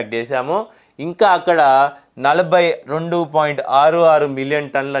ఎక్స్ట్రాక్ట్ చేశాము. ఇంకా అక్కడ 42.66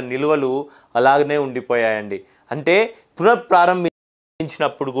 మిలియన్ టన్నుల నిల్వలు అలాగనే ఉండిపోయాయండి. అంటే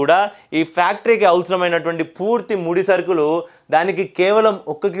పునఃప్రారంభించినప్పుడు కూడా ఈ ఫ్యాక్టరీకి అవసరమైనటువంటి పూర్తి ముడి సరుకులు దానికి కేవలం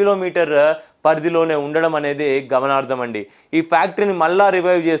 1 కిలోమీటర్ పరిధిలోనే ఉండడం అనేది గమనార్థం అండి. ఈ ఫ్యాక్టరీని మళ్ళా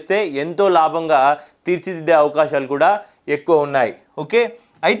రివైవ్ చేస్తే ఎంతో లాభంగా తీర్చిదిద్దే అవకాశాలు కూడా ఎక్కువ ఉన్నాయి. ఓకే,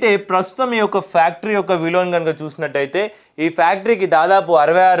 అయితే ప్రస్తుతం ఈ యొక్క ఫ్యాక్టరీ యొక్క విలువను కనుక చూసినట్టయితే ఈ ఫ్యాక్టరీకి దాదాపు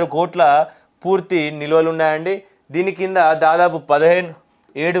 66 కోట్ల పూర్తి నిల్వలు ఉన్నాయండి. దీని కింద దాదాపు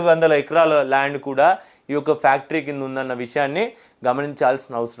 700 ఎకరాల ల్యాండ్ కూడా ఈ యొక్క ఫ్యాక్టరీ కింద ఉందన్న విషయాన్ని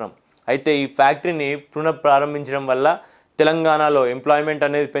గమనించాల్సిన అవసరం. అయితే ఈ ఫ్యాక్టరీని పునఃప్రారంభించడం వల్ల తెలంగాణలో ఎంప్లాయ్మెంట్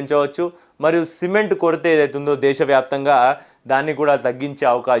అనేది పెంచవచ్చు మరియు సిమెంట్ కొరత ఏదైతుందో దేశవ్యాప్తంగా దాన్ని కూడా తగ్గించే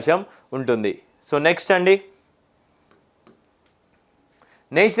అవకాశం ఉంటుంది. సో నెక్స్ట్ అండి,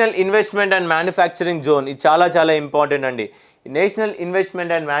 national investment and manufacturing zone. ఇది చాలా ఇంపార్టెంట్ అండి. National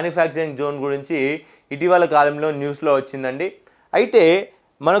investment and manufacturing zone గురించి ఇటీవల కాలంలో న్యూస్లో వచ్చిందండి. అయితే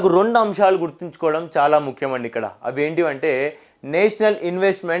మనకు 2 అంశాలు గుర్తుంచుకోవడం చాలా ముఖ్యమండి ఇక్కడ. అవి ఏంటివంటే నేషనల్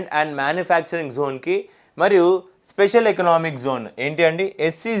ఇన్వెస్ట్మెంట్ అండ్ మ్యానుఫ్యాక్చరింగ్ జోన్కి మరియు స్పెషల్ ఎకనామిక్ జోన్ ఏంటి అండి,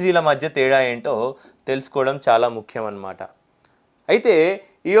 ఎస్సీజీల మధ్య తేడా ఏంటో తెలుసుకోవడం చాలా ముఖ్యం అన్నమాట. అయితే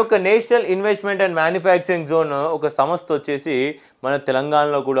ఈ యొక్క national investment and manufacturing zone ఒక సంస్థ వచ్చేసి మన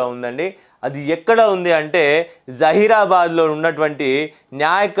తెలంగాణలో కూడా ఉందండి. అది ఎక్కడ ఉంది అంటే జహీరాబాద్లో ఉన్నటువంటి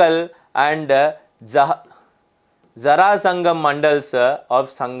న్యాయకల్ and Jharasangam mandals of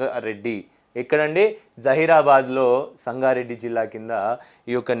Sangareddy. ఎక్కడండి, జహీరాబాద్లో సంగారెడ్డి జిల్లా కింద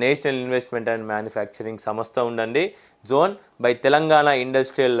ఈ యొక్క నేషనల్ ఇన్వెస్ట్మెంట్ అండ్ మ్యానుఫ్యాక్చరింగ్ సంస్థ ఉండండి. Zone by Telangana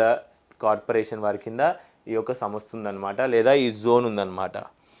industrial corporation వారి కింద ఈ యొక్క సంస్థ ఉందన్నమాట, లేదా ఈ జోన్ ఉందన్నమాట.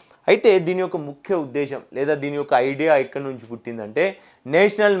 అయితే దీని యొక్క ముఖ్య ఉద్దేశం లేదా దీని యొక్క ఐడియా ఎక్కడి నుంచి పుట్టిందంటే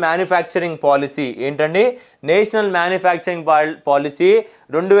నేషనల్ మ్యానుఫ్యాక్చరింగ్ పాలసీ. ఏంటండి, నేషనల్ మ్యానుఫ్యాక్చరింగ్ పాలసీ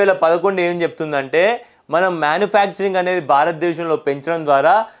 2011 ఏం చెప్తుందంటే మనం మ్యానుఫ్యాక్చరింగ్ అనేది భారతదేశంలో పెంచడం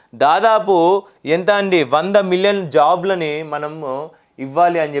ద్వారా దాదాపు ఎంత అండి 100 మిలియన్ జాబ్లని మనము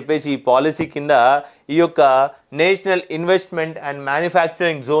ఇవ్వాలి అని చెప్పేసి ఈ పాలసీ కింద ఈ యొక్క national investment and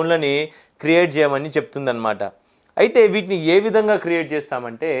manufacturing జోన్లని create చేయమని చెప్తుందన్నమాట. అయితే వీటిని ఏ విధంగా క్రియేట్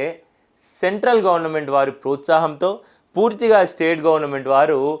చేస్తామంటే సెంట్రల్ గవర్నమెంట్ వారి ప్రోత్సాహంతో పూర్తిగా స్టేట్ గవర్నమెంట్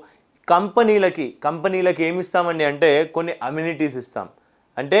వారు కంపెనీలకి ఏమి ఇస్తామండి అంటే కొన్ని అమ్యూనిటీస్ ఇస్తాం.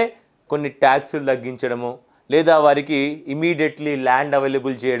 అంటే కొన్ని ట్యాక్సులు తగ్గించడము, లేదా వారికి ఇమీడియట్లీ ల్యాండ్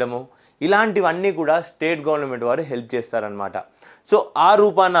అవైలబుల్ చేయడము, ఇలాంటివన్నీ కూడా స్టేట్ గవర్నమెంట్ వారు హెల్ప్ చేస్తారనమాట. సో ఆ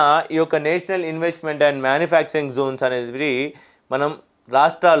రూపాన ఈ యొక్క national investment and manufacturing Jones అనేది మనం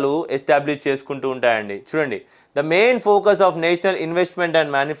రాష్ట్రాలు ఎస్టాబ్లిష్ చేసుకుంటూ ఉంటాయండి. చూడండి, the main focus of national investment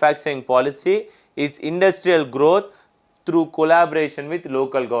and manufacturing policy is industrial growth through collaboration with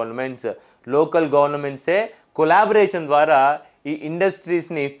local governments. Local గవర్నమెంట్సే collaboration ద్వారా ఈ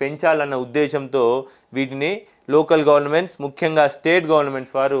ఇండస్ట్రీస్ని పెంచాలన్న ఉద్దేశంతో వీటిని లోకల్ గవర్నమెంట్స్, ముఖ్యంగా స్టేట్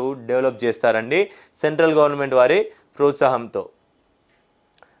గవర్నమెంట్స్ వారు డెవలప్ చేస్తారండి సెంట్రల్ గవర్నమెంట్ వారి ప్రోత్సాహంతో.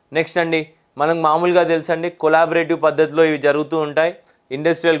 నెక్స్ట్ అండి, మనకు మామూలుగా తెలుసండి కొలాబరేటివ్ పద్ధతిలో ఇవి జరుగుతూ ఉంటాయి.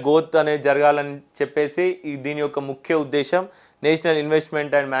 ఇండస్ట్రియల్ గ్రోత్ అనేది జరగాలని చెప్పేసి దీని యొక్క ముఖ్య ఉద్దేశం, national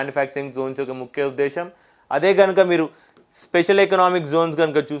investment and manufacturing Jones యొక్క ముఖ్య ఉద్దేశం. అదే కనుక మీరు స్పెషల్ ఎకనామిక్ జోన్స్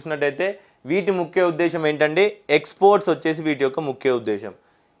కనుక చూసినట్టయితే వీటి ముఖ్య ఉద్దేశం ఏంటంటే ఎక్స్పోర్ట్స్ వచ్చేసి వీటి యొక్క ముఖ్య ఉద్దేశం.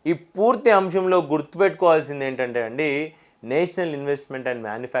 ఈ పూర్తి అంశంలో గుర్తుపెట్టుకోవాల్సింది ఏంటంటే అండి, national investment and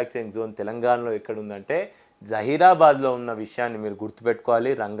manufacturing zone తెలంగాణలో ఎక్కడుందంటే జహీరాబాద్లో ఉన్న విషయాన్ని మీరు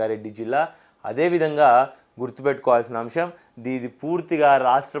గుర్తుపెట్టుకోవాలి, రంగారెడ్డి జిల్లా. అదేవిధంగా గుర్తుపెట్టుకోవాల్సిన అంశం, ఇది పూర్తిగా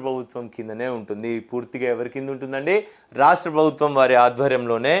రాష్ట్ర ప్రభుత్వం కిందనే ఉంటుంది. పూర్తిగా ఎవరి కింద ఉంటుందండి? రాష్ట్ర ప్రభుత్వం వారి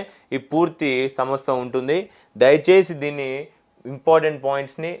ఆధ్వర్యంలోనే ఈ పూర్తి సంస్థ ఉంటుంది. దయచేసి దీన్ని ఇంపార్టెంట్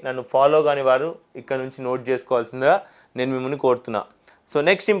పాయింట్స్ని నన్ను ఫాలో కాని వారు ఇక్కడ నుంచి నోట్ చేసుకోవాల్సిందిగా నేను మిమ్మల్ని కోరుతున్నా. So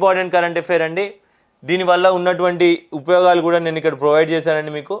next important current affair అండి, దీనివల్ల ఉన్నటువంటి ఉపయోగాలు కూడా నేను ఇక్కడ ప్రొవైడ్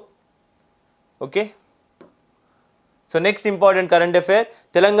చేశానండి మీకు. Okay, so next important current affair,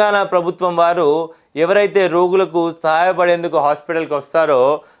 Telangana ప్రభుత్వం వారు ఎవరైతే రోగులకు సహాయపడేందుకు హాస్పిటల్కి వస్తారో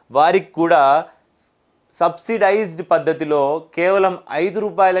వారికి కూడా సబ్సిడైజ్డ్ పద్ధతిలో కేవలం 5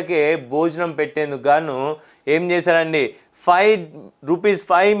 రూపాయలకే భోజనం పెట్టేందుకు గాను ఏం చేశారండి,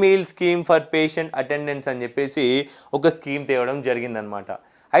 ₹5 meal scheme for patient attendance అని చెప్పేసి ఒక స్కీమ్ తేవడం జరిగిందనమాట.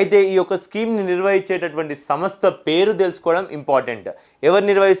 అయితే ఈ యొక్క స్కీమ్ని నిర్వహించేటటువంటి సంస్థ పేరు తెలుసుకోవడం ఇంపార్టెంట్. ఎవరు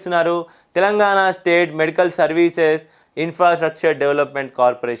నిర్వహిస్తున్నారు? Telangana state medical services infrastructure development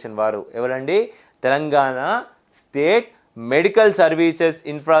corporation వారు. ఎవరండి? Telangana state medical services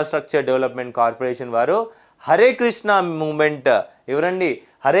infrastructure development corporation వారు హరే కృష్ణ మూమెంట్, ఎవరండి?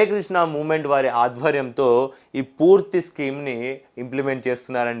 హరే కృష్ణ మూమెంట్ వారి ఆధ్వర్యంతో ఈ పూర్తి స్కీమ్ని ఇంప్లిమెంట్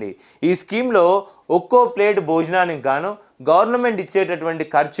చేస్తున్నారండి. ఈ స్కీమ్లో ఒక్కో ప్లేట్ భోజనానికి గాను గవర్నమెంట్ ఇచ్చేటటువంటి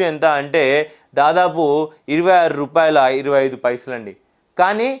ఖర్చు ఎంత అంటే దాదాపు ₹26.25 అండి.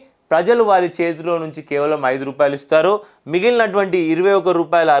 కానీ ప్రజలు వారి చేతిలో నుంచి కేవలం ₹5 ఇస్తారు. మిగిలినటువంటి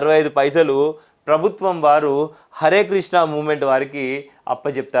 ₹21.65 ప్రభుత్వం వారు హరే కృష్ణ మూమెంట్ వారికి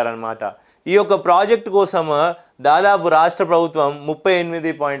అప్పచెప్తారనమాట. ఈ యొక్క ప్రాజెక్ట్ కోసం దాదాపు రాష్ట్ర ప్రభుత్వం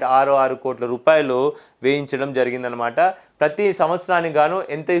 ₹38.66 కోట్ల వేయించడం జరిగిందనమాట. ప్రతి సంవత్సరానికి గాను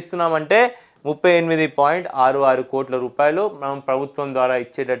ఎంత ఇస్తున్నామంటే ₹38.66 కోట్ల మనం ప్రభుత్వం ద్వారా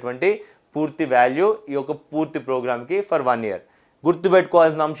ఇచ్చేటటువంటి పూర్తి వాల్యూ ఈ యొక్క పూర్తి ప్రోగ్రామ్కి ఫర్ 1 ఇయర్.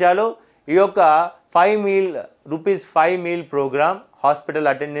 గుర్తుపెట్టుకోవాల్సిన అంశాలు, ఈ యొక్క ₹5 మీల్ ప్రోగ్రామ్ హాస్పిటల్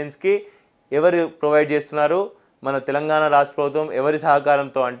అటెండెన్స్కి ఎవరు ప్రొవైడ్ చేస్తున్నారు? మన తెలంగాణ రాష్ట్ర ప్రభుత్వం. ఎవరి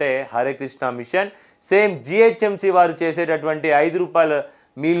సహకారంతో అంటే Hare Krishna machine. Same GHMC వారు చేసేటటువంటి ₹5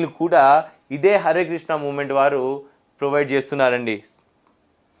 మీల్ కూడా ఇదే హరే కృష్ణ మూమెంట్ వారు ప్రొవైడ్ చేస్తున్నారండి.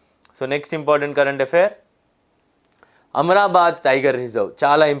 So next important current affair, Amrabad tiger reserve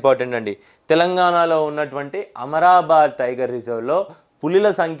చాలా ఇంపార్టెంట్ అండి. తెలంగాణలో ఉన్నటువంటి అమరాబాద్ టైగర్ రిజర్వ్లో పులుల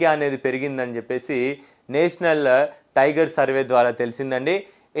సంఖ్య అనేది పెరిగిందని చెప్పేసి నేషనల్ టైగర్ సర్వే ద్వారా తెలిసిందండి.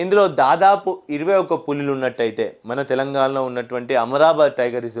 ఇందులో దాదాపు 21 పులులు ఉన్నట్టయితే మన తెలంగాణలో ఉన్నటువంటి అమరాబాద్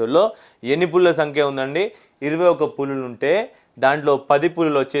టైగర్ రిజర్వ్లో ఎన్ని పులుల సంఖ్య ఉందండి? 21 పులులు ఉంటే దాంట్లో 10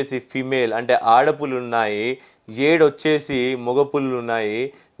 పులులు వచ్చేసి ఫీమేల్ అంటే ఆడపులు ఉన్నాయి, 7 వచ్చేసి మగ పులులు ఉన్నాయి,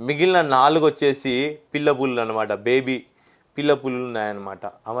 మిగిలిన 4 వచ్చేసి పిల్ల పులులు అనమాట, బేబీ పిల్ల పులులు ఉన్నాయన్నమాట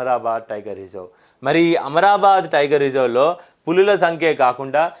అమరాబాద్ టైగర్ రిజర్వ్. మరి అమరాబాద్ టైగర్ రిజర్వ్లో పులుల సంఖ్య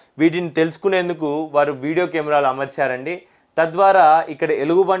కాకుండా వీటిని తెలుసుకునేందుకు వారు వీడియో కెమెరాలు అమర్చారండి. తద్వారా ఇక్కడ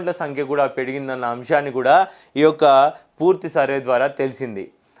ఎలుగుబంట్ల సంఖ్య కూడా పెరిగిందన్న అంశాన్ని కూడా ఈ యొక్క పూర్తి సర్వే ద్వారా తెలిసింది.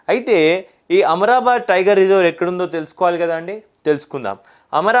 అయితే ఈ అమరాబాద్ టైగర్ రిజర్వ్ ఎక్కడుందో తెలుసుకోవాలి కదా అండి, తెలుసుకుందాం.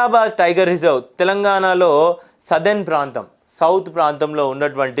 అమరాబాద్ టైగర్ రిజర్వ్ తెలంగాణలో సదర్న్ ప్రాంతం, సౌత్ ప్రాంతంలో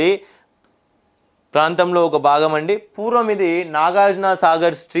ఉన్నటువంటి ప్రాంతంలో ఒక భాగం అండి. పూర్వం ఇది నాగార్జున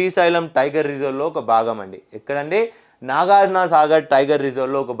సాగర్ శ్రీశైలం టైగర్ రిజర్వ్లో ఒక భాగం అండి. ఎక్కడండి? నాగార్జున సాగర్ టైగర్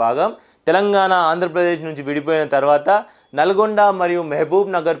రిజర్వ్లో ఒక భాగం. తెలంగాణ ఆంధ్రప్రదేశ్ నుంచి విడిపోయిన తర్వాత నల్గొండ మరియు మహబూబ్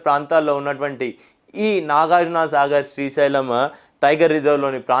నగర్ ప్రాంతాల్లో ఉన్నటువంటి ఈ నాగార్జున సాగర్ శ్రీశైలం టైగర్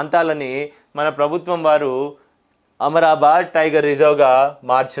రిజర్వ్లోని ప్రాంతాలని మన ప్రభుత్వం వారు అమరాబాద్ టైగర్ రిజర్వ్గా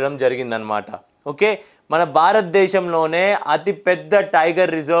మార్చడం జరిగిందనమాట. ఓకే, మన భారతదేశంలోనే అతి పెద్ద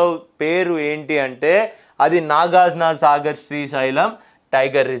టైగర్ రిజర్వ్ పేరు ఏంటి అంటే అది నాగార్జున సాగర్ శ్రీశైలం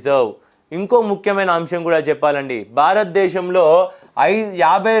టైగర్ రిజర్వ్. ఇంకో ముఖ్యమైన అంశం కూడా చెప్పాలండి, భారతదేశంలో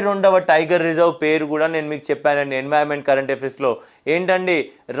 52వ టైగర్ రిజర్వ్ పేరు కూడా నేను మీకు చెప్పానండి ఎన్వైరన్మెంట్ కరెంట్ అఫైర్స్లో. ఏంటండి,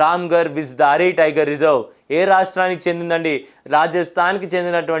 రామ్గర్ విజ్దారి టైగర్ రిజర్వ్. ఏ రాష్ట్రానికి చెందిందండి? రాజస్థాన్కి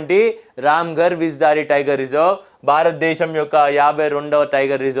చెందినటువంటి రామ్గర్ విజ్దారి టైగర్ రిజర్వ్ భారతదేశం యొక్క 52వ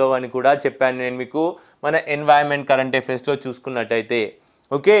టైగర్ రిజర్వ్ అని కూడా చెప్పాను నేను మీకు మన ఎన్వైరన్మెంట్ కరెంట్ అఫైర్స్లో చూసుకున్నట్టయితే.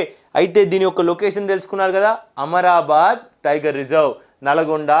 ఓకే, అయితే దీని యొక్క లొకేషన్ తెలుసుకున్నారు కదా, అమరాబాద్ టైగర్ రిజర్వ్,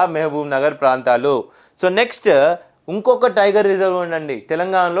 నల్గొండ, మహబూబ్ నగర్ ప్రాంతాలు. సో నెక్స్ట్ ఇంకొక టైగర్ రిజర్వ్ ఉందండి.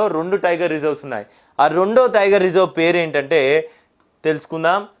 తెలంగాణలో 2 టైగర్ రిజర్వ్స్ ఉన్నాయి. ఆ 2వ టైగర్ రిజర్వ్ పేరు ఏంటంటే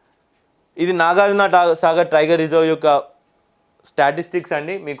తెలుసుకుందాం. ఇది నాగార్జున సాగర్ టైగర్ రిజర్వ్ యొక్క స్టాటిస్టిక్స్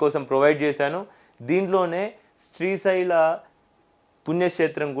అండి మీకోసం ప్రొవైడ్ చేశాను. దీంట్లోనే శ్రీశైల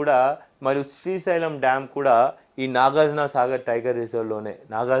పుణ్యక్షేత్రం కూడా మరియు శ్రీశైలం డ్యామ్ కూడా ఈ నాగార్జున సాగర్ టైగర్ రిజర్వ్లోనే,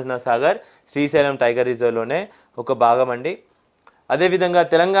 నాగార్జున సాగర్ శ్రీశైలం టైగర్ రిజర్వ్లోనే ఒక భాగం అండి. అదేవిధంగా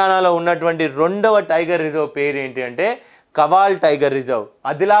తెలంగాణలో ఉన్నటువంటి 2వ టైగర్ రిజర్వ్ పేరు ఏంటి అంటే కవాల్ టైగర్ రిజర్వ్.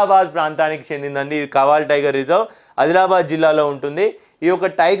 ఆదిలాబాద్ ప్రాంతానికి చెందిందండి. ఇది కవాల్ టైగర్ రిజర్వ్ ఆదిలాబాద్ జిల్లాలో ఉంటుంది. ఈ యొక్క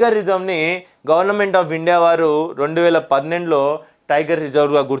టైగర్ రిజర్వ్ని గవర్నమెంట్ ఆఫ్ ఇండియా వారు 2012లో టైగర్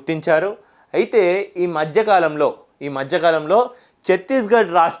రిజర్వ్గా గుర్తించారు. అయితే ఈ మధ్యకాలంలో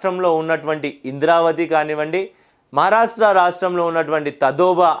ఛత్తీస్గఢ్ రాష్ట్రంలో ఉన్నటువంటి ఇంద్రావతి కానివ్వండి, మహారాష్ట్ర రాష్ట్రంలో ఉన్నటువంటి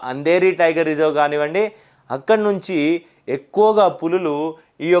తదోబా అంధేరి టైగర్ రిజర్వ్ కానివ్వండి, అక్కడి నుంచి ఎక్కువగా పులులు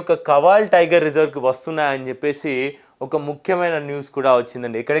ఈ యొక్క కవాల్ టైగర్ రిజర్వ్కి వస్తున్నాయని చెప్పేసి ఒక ముఖ్యమైన న్యూస్ కూడా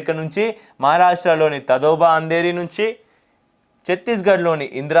వచ్చిందండి. ఎక్కడెక్కడ నుంచి? మహారాష్ట్రలోని తదోబా అంధేరి నుంచి, ఛత్తీస్గఢ్లోని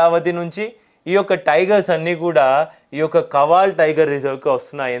ఇంద్రావతి నుంచి ఈ యొక్క టైగర్స్ అన్నీ కూడా ఈ యొక్క కవాల్ టైగర్ రిజర్వ్కి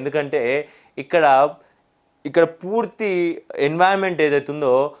వస్తున్నాయి. ఎందుకంటే ఇక్కడ పూర్తి ఎన్వైరన్మెంట్ ఏదైతే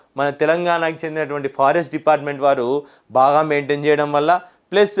ఉందో మన తెలంగాణకి చెందినటువంటి ఫారెస్ట్ డిపార్ట్మెంట్ వారు బాగా మెయింటైన్ చేయడం వల్ల,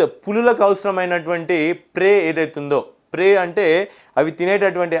 ప్లస్ పులులకు అవసరమైనటువంటి ప్రే ఏదైతే ఉందో, ప్రే అంటే అవి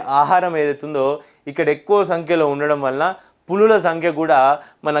తినేటటువంటి ఆహారం ఏదైతే ఉందో ఇక్కడ ఎక్కువ సంఖ్యలో ఉండడం వల్ల పులుల సంఖ్య కూడా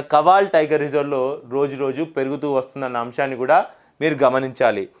మన కవాల్ టైగర్ రిజర్వ్లో రోజు రోజు పెరుగుతూ వస్తుందన్న అంశాన్ని కూడా మీరు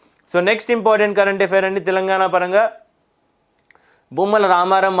గమనించాలి. So next important current affair అండి తెలంగాణ పరంగా, బొమ్మల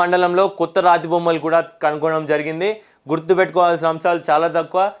రామారం మండలంలో కొత్త రాతి బొమ్మలు కూడా కనుగొనడం జరిగింది. గుర్తుపెట్టుకోవాల్సిన అంశాలు చాలా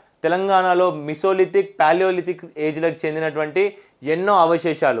తక్కువ. తెలంగాణలో మిసోలిథిక్, పాలియోలిథిక్ ఏజ్లకు చెందినటువంటి ఎన్నో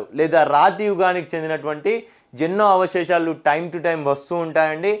అవశేషాలు లేదా రాతి యుగానికి చెందినటువంటి ఎన్నో అవశేషాలు టైం టు టైం వస్తూ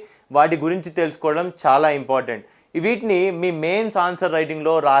ఉంటాయండి. వాటి గురించి తెలుసుకోవడం చాలా ఇంపార్టెంట్. వీటిని మీ మెయిన్స్ ఆన్సర్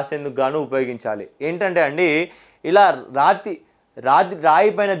రైటింగ్లో రాసేందుకు గాను ఉపయోగించాలి. ఏంటంటే అండి, ఇలా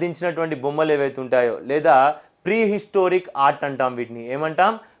రాయి పైన దించినటువంటి బొమ్మలు ఏవైతే ఉంటాయో లేదా ప్రీ హిస్టోరిక్ ఆర్ట్ అంటాం, వీటిని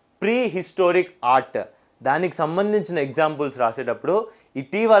ఏమంటాం? Pre historic art. దానికి సంబంధించిన ఎగ్జాంపుల్స్ రాసేటప్పుడు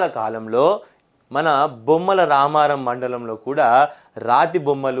ఇటీవల కాలంలో మన బొమ్మల రామారం మండలంలో కూడా రాతి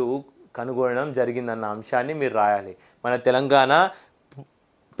బొమ్మలు కనుగొనడం జరిగిందన్న అంశాన్ని మీరు రాయాలి. మన తెలంగాణ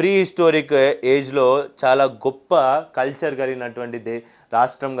ప్రీ హిస్టోరిక్ ఏజ్లో చాలా గొప్ప కల్చర్ కలిగినటువంటి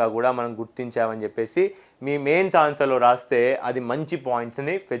రాష్ట్రంగా కూడా మనం గుర్తించామని చెప్పేసి మీ మెయిన్స్ ఆన్సర్లో రాస్తే అది మంచి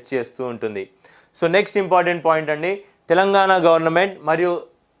పాయింట్స్ని ఫెచ్ చేస్తూ ఉంటుంది. సో నెక్స్ట్ ఇంపార్టెంట్ పాయింట్ అండి, తెలంగాణ గవర్నమెంట్ మరియు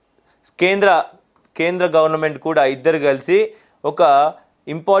కేంద్ర గవర్నమెంట్ కూడా ఇద్దరు కలిసి ఒక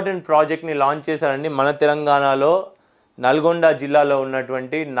ఇంపార్టెంట్ ప్రాజెక్ట్ని లాంచ్ చేశారండి. మన తెలంగాణలో నల్గొండ జిల్లాలో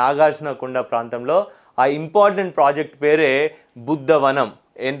ఉన్నటువంటి నాగార్జునకొండ ప్రాంతంలో ఆ ఇంపార్టెంట్ ప్రాజెక్ట్ పేరే బుద్ధవనం.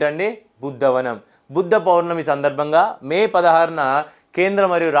 ఏంటండి? బుద్ధవనం. బుద్ధ పౌర్ణమి సందర్భంగా మే 16న కేంద్ర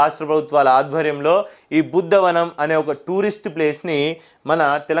మరియు రాష్ట్ర ప్రభుత్వాల ఆధ్వర్యంలో ఈ బుద్ధవనం అనే ఒక టూరిస్ట్ ప్లేస్ని మన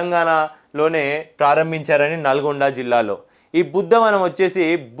తెలంగాణలోనే ప్రారంభించారని నల్గొండ జిల్లాలో. ఈ బుద్ధవనం వచ్చేసి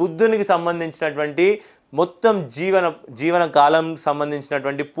బుద్ధునికి సంబంధించినటువంటి మొత్తం జీవన కాలం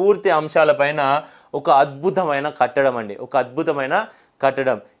సంబంధించినటువంటి పూర్తి అంశాలపైన ఒక అద్భుతమైన కట్టడం అండి, ఒక అద్భుతమైన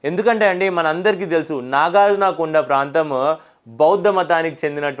కట్టడం. ఎందుకంటే అండి మనందరికీ తెలుసు నాగార్జునకొండ ప్రాంతం బౌద్ధ మతానికి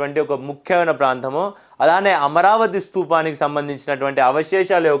చెందినటువంటి ఒక ముఖ్యమైన ప్రాంతము. అలానే అమరావతి స్తూపానికి సంబంధించినటువంటి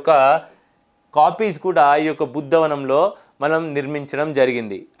అవశేషాల యొక్క కాపీస్ కూడా ఈ యొక్క బుద్ధవనంలో మనం నిర్మించడం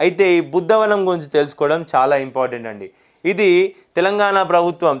జరిగింది. అయితే ఈ బుద్ధవనం గురించి తెలుసుకోవడం చాలా ఇంపార్టెంట్ అండి. ఇది తెలంగాణ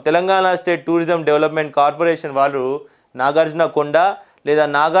ప్రభుత్వం, Telangana state tourism development corporation వాళ్ళు నాగార్జునకొండ లేదా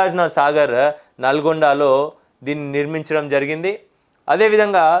నాగార్జున సాగర్ నల్గొండలో దీన్ని నిర్మించడం జరిగింది.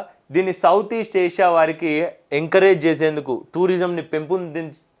 అదేవిధంగా దీన్ని సౌత్ ఈస్ట్ ఏషియా వారికి ఎంకరేజ్ చేసేందుకు, టూరిజంని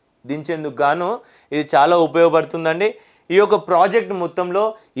పెంపొందించేందుకు గాను ఇది చాలా ఉపయోగపడుతుందండి. ఈ యొక్క ప్రాజెక్ట్ మొత్తంలో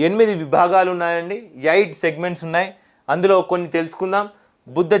 8 విభాగాలు ఉన్నాయండి, 8 సెగ్మెంట్స్ ఉన్నాయి. అందులో కొన్ని తెలుసుకుందాం.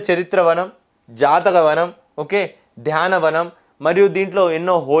 బుద్ధ చరిత్ర వనం, జాతక వనం, ఓకే, ధ్యాన వనం, మరియు దీంట్లో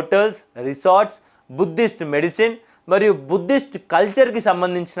ఎన్నో హోటల్స్, రిసార్ట్స్, బుద్ధిస్ట్ మెడిసిన్, మరియు బుద్ధిస్ట్ కల్చర్కి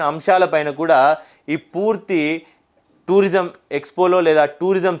సంబంధించిన అంశాలపైన కూడా ఈ పూర్తి టూరిజం ఎక్స్పోలో లేదా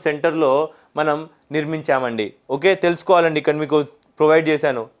టూరిజం సెంటర్లో మనం నిర్మించామండి. ఓకే, తెలుసుకోవాలండి. ఇక్కడ మీకు ప్రొవైడ్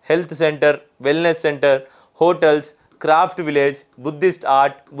చేశాను health centre, wellness centre, hotels, craft village, Buddhist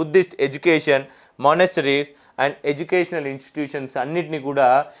art, Buddhist education, మానెస్టరీస్ and educational institutions అన్నిటినీ కూడా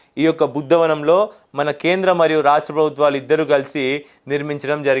ఈ యొక్క బుద్ధవనంలో మన కేంద్ర మరియు రాష్ట్ర ప్రభుత్వాలు ఇద్దరు కలిసి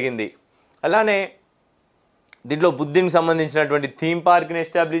నిర్మించడం జరిగింది. అలానే దీంట్లో బుద్ధికి సంబంధించినటువంటి థీమ్ పార్క్ని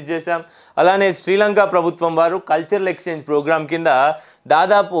ఎస్టాబ్లిష్ చేశాం. అలానే శ్రీలంక ప్రభుత్వం వారు కల్చరల్ ఎక్స్చేంజ్ ప్రోగ్రామ్ కింద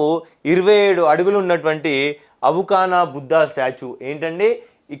దాదాపు 27 అడుగులు ఉన్నటువంటి అవుకానా బుద్ధ స్టాచ్యూ ఏంటండి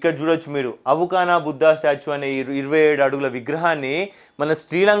ఇక్కడ చూడొచ్చు మీరు. అవుకానా బుద్ధ స్టాచ్యూ అనే 27 అడుగుల విగ్రహాన్ని మన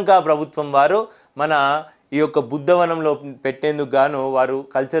శ్రీలంక ప్రభుత్వం వారు మన ఈ యొక్క బుద్ధవనంలో పెట్టేందుకు గాను వారు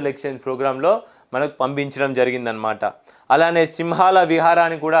కల్చరల్ ఎక్స్చేంజ్ ప్రోగ్రాంలో మనకు పంపించడం జరిగిందనమాట. అలానే సింహాల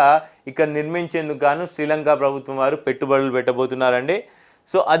విహారాన్ని కూడా ఇక్కడ నిర్మించేందుకు గాను శ్రీలంక ప్రభుత్వం వారు పెట్టుబడులు పెట్టబోతున్నారండి.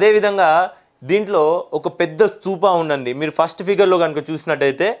 సో అదేవిధంగా దీంట్లో ఒక పెద్ద స్తూప ఉందండి. మీరు ఫస్ట్ ఫిగర్లో కనుక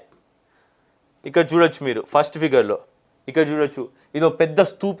చూసినట్టయితే ఇక్కడ చూడొచ్చు. మీరు ఫస్ట్ ఫిగర్లో ఇక్కడ చూడొచ్చు, ఇది ఒక పెద్ద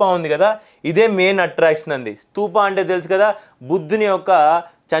స్తూప ఉంది కదా, ఇదే మెయిన్ అట్రాక్షన్ అండి. స్తూప అంటే తెలుసు కదా, బుద్ధుని యొక్క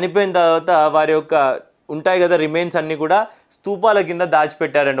చనిపోయిన తర్వాత వారి యొక్క ఉంటాయి కదా రిమైన్స్ అన్నీ కూడా స్తూపాల కింద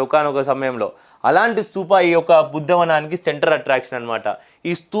దాచిపెట్టారండి ఒకానొక సమయంలో. అలాంటి స్తూప ఈ యొక్క బుద్ధవనానికి సెంటర్ అట్రాక్షన్ అనమాట.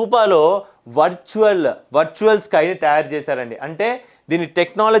 ఈ స్తూపాలో వర్చువల్ స్కైని తయారు చేశారండి. అంటే దీని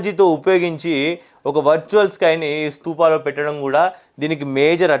టెక్నాలజీతో ఉపయోగించి ఒక వర్చువల్ స్కైని ఈ స్తూపాలో పెట్టడం కూడా దీనికి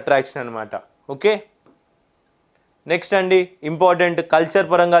మేజర్ అట్రాక్షన్ అనమాట. ఓకే, నెక్స్ట్ అండి ఇంపార్టెంట్ కల్చర్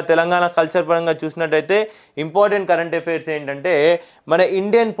పరంగా, తెలంగాణ కల్చర్ పరంగా చూసినట్టయితే ఇంపార్టెంట్ కరెంట్ అఫైర్స్ ఏంటంటే మన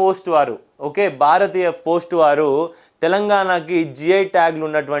ఇండియన్ పోస్ట్ వారు, ఓకే, భారతీయ పోస్ట్ వారు తెలంగాణకి జిఐ ట్యాగ్లు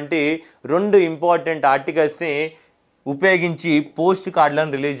ఉన్నటువంటి 2 ఇంపార్టెంట్ ఆర్టికల్స్ని ఉపయోగించి పోస్ట్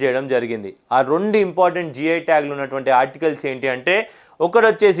కార్డులను రిలీజ్ చేయడం జరిగింది. ఆ 2 ఇంపార్టెంట్ జిఐ ట్యాగ్లు ఉన్నటువంటి ఆర్టికల్స్ ఏంటి అంటే ఒకటి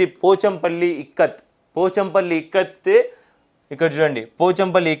వచ్చేసి పోచంపల్లి ఇక్కత్. ఇక్కడ చూడండి,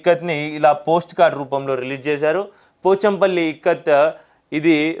 పోచంపల్లి ఇక్కత్ని ఇలా పోస్ట్ కార్డ్ రూపంలో రిలీజ్ చేశారు. పోచంపల్లి ఇక్కత్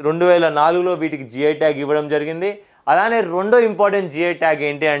ఇది 2004లో వీటికి జిఐ ట్యాగ్ ఇవ్వడం జరిగింది. అలానే రెండో ఇంపార్టెంట్ జిఐ ట్యాగ్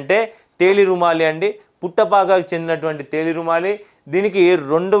ఏంటి అంటే తేలి రుమాలి అండి, పుట్టపాకకు చెందినటువంటి తేలి రుమాలి. దీనికి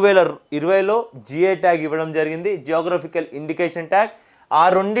 2020లో జిఐ ట్యాగ్ ఇవ్వడం జరిగింది, జియోగ్రఫికల్ ఇండికేషన్ ట్యాగ్. ఆ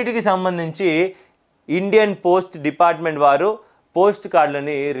రెండింటికి సంబంధించి ఇండియన్ పోస్ట్ డిపార్ట్మెంట్ వారు పోస్ట్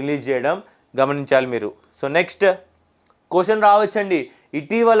కార్డులని రిలీజ్ చేయడం గమనించాలి మీరు. సో నెక్స్ట్ క్వశ్చన్ రావచ్చండి,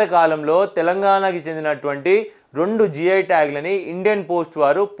 ఇటీవల కాలంలో తెలంగాణకి చెందినటువంటి 2 జిఐ ట్యాగ్లని ఇండియన్ పోస్ట్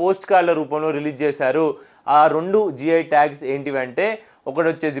వారు పోస్ట్ కార్డుల రూపంలో రిలీజ్ చేశారు. ఆ 2 జిఐ ట్యాగ్స్ ఏంటివి అంటే ఒకటి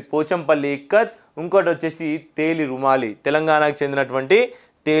వచ్చేసి పోచంపల్లి ఇక్కత్, ఇంకోటి వచ్చేసి తేలి రుమాలి, తెలంగాణకు చెందినటువంటి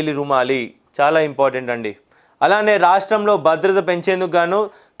తేలి రుమాలి. చాలా ఇంపార్టెంట్ అండి. అలానే రాష్ట్రంలో భద్రత పెంచేందుకు గాను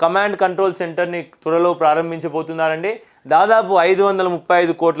కమాండ్ కంట్రోల్ సెంటర్ని త్వరలో ప్రారంభించబోతున్నారండి. దాదాపు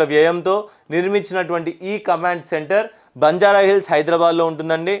 535 కోట్ల వ్యయంతో నిర్మించినటువంటి ఈ కమాండ్ సెంటర్ బంజారా హిల్స్ హైదరాబాద్లో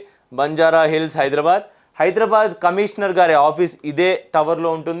ఉంటుందండి. బంజారా హిల్స్ హైదరాబాద్ కమిషనర్ గారి ఆఫీస్ ఇదే టవర్లో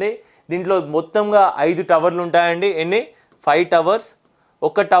ఉంటుంది. దీంట్లో మొత్తంగా 5 టవర్లు ఉంటాయండి. ఎన్ని? 5 టవర్స్.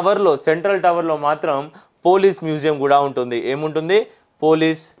 ఒక టవర్లో, సెంట్రల్ టవర్లో మాత్రం పోలీస్ మ్యూజియం కూడా ఉంటుంది. ఏముంటుంది?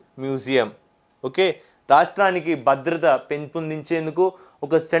 Police museum. ఓకే, రాష్ట్రానికి భద్రత పెంపొందించేందుకు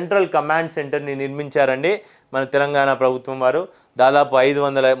ఒక సెంట్రల్ కమాండ్ సెంటర్ని నిర్మించారండి మన తెలంగాణ ప్రభుత్వం వారు. దాదాపు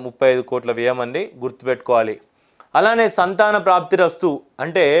 535 కోట్ల వ్యయం అండి, గుర్తుపెట్టుకోవాలి. అలానే సంతాన ప్రాప్తి రస్తు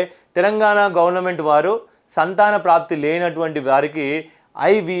అంటే తెలంగాణ గవర్నమెంట్ వారు సంతాన ప్రాప్తి లేనటువంటి వారికి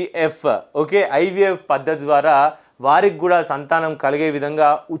ఐవీఎఫ్, ఓకే, ఐవీఎఫ్ పద్ధతి ద్వారా వారికి కూడా సంతానం కలిగే విధంగా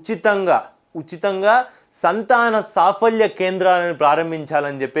ఉచితంగా సంతాన సాఫల్య కేంద్రాలను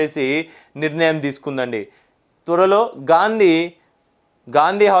ప్రారంభించాలని చెప్పేసి నిర్ణయం తీసుకుందండి. త్వరలో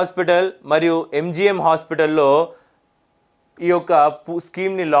గాంధీ హాస్పిటల్ మరియు ఎంజిఎం హాస్పిటల్లో ఈ యొక్క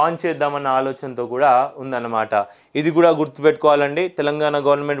స్కీమ్ని లాంచ్ చేద్దామన్న ఆలోచనతో కూడా ఉందన్నమాట. ఇది కూడా గుర్తుపెట్టుకోవాలండి. తెలంగాణ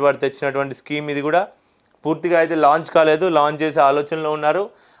గవర్నమెంట్ వారు తెచ్చినటువంటి స్కీమ్ ఇది కూడా. పూర్తిగా అయితే లాంచ్ కాలేదు, లాంచ్ చేసే ఆలోచనలో ఉన్నారు.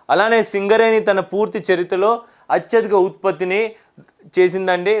 అలానే సింగరేణి తన పూర్తి చరిత్రలో అత్యధిక ఉత్పత్తిని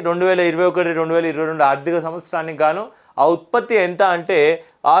చేసిందండి 2021-2022 ఆర్థిక సంవత్సరానికి గాను. ఆ ఉత్పత్తి ఎంత అంటే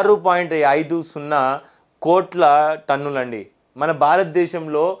 6.50 కోట్ల టన్నులండి. మన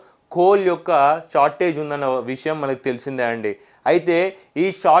భారతదేశంలో కోల్ యొక్క షార్టేజ్ ఉందన్న విషయం మనకు తెలిసిందే అండి. అయితే ఈ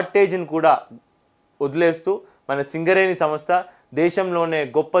షార్టేజ్ని కూడా వదిలేస్తూ మన సింగరేణి సంస్థ దేశంలోనే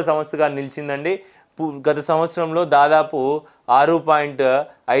గొప్ప సంస్థగా నిలిచిందండి. గత సంవత్సరంలో దాదాపు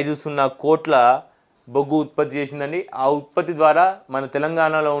 6.50 కోట్ల బొగ్గు ఉత్పత్తి చేసిందండి. ఆ ఉత్పత్తి ద్వారా మన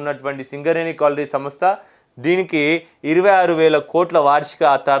తెలంగాణలో ఉన్నటువంటి సింగరేణి కాలరీ సంస్థ దీనికి 26,000 కోట్ల వార్షిక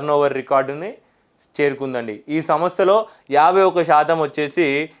టర్నోవర్ రికార్డుని చేరుకుందండి. ఈ సంస్థలో 51% వచ్చేసి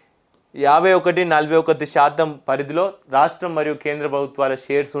 51, 41% పరిధిలో రాష్ట్రం మరియు కేంద్ర ప్రభుత్వాల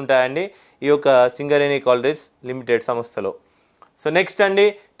షేర్స్ ఉంటాయండి ఈ యొక్క సింగరేణి కాలరీస్ లిమిటెడ్ సంస్థలో. సో నెక్స్ట్ అండి,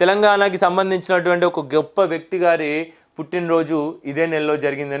 తెలంగాణకి సంబంధించినటువంటి ఒక గొప్ప వ్యక్తి గారి పుట్టినరోజు ఇదే నెలలో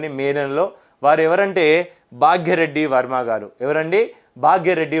జరిగిందండి, మే నెలలో. వారు ఎవరంటే భాగ్యరెడ్డి వర్మ గారు. ఎవరండి?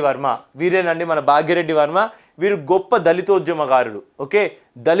 భాగ్యరెడ్డి వర్మ. వీరేనండి మన భాగ్యరెడ్డి వర్మ. వీరు గొప్ప దళితోద్యమకారుడు. ఓకే,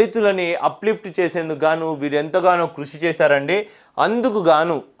 దళితులని అప్లిఫ్ట్ చేసేందుకు గాను వీరు ఎంతగానో కృషి చేశారండి. అందుకు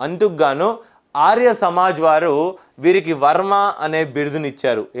గాను ఆర్య సమాజ్ వారు వీరికి వర్మ అనే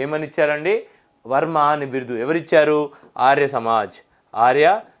బిరుదునిచ్చారు. ఏమని ఇచ్చారండి? వర్మ అనే బిరుదు. ఎవరిచ్చారు? ఆర్య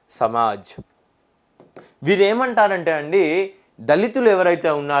సమాజ్. వీరు ఏమంటారంటే అండి, దళితులు ఎవరైతే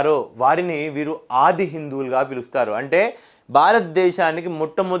ఉన్నారో వారిని వీరు ఆది హిందువులుగా పిలుస్తారు. అంటే భారతదేశానికి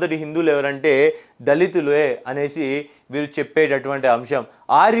మొట్టమొదటి హిందువులు ఎవరంటే దళితులే అనేసి వీరు చెప్పేటటువంటి అంశం.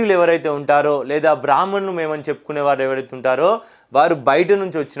 ఆర్యులు ఎవరైతే ఉంటారో లేదా బ్రాహ్మణులు మేమని చెప్పుకునే వారు ఎవరైతే ఉంటారో వారు బయట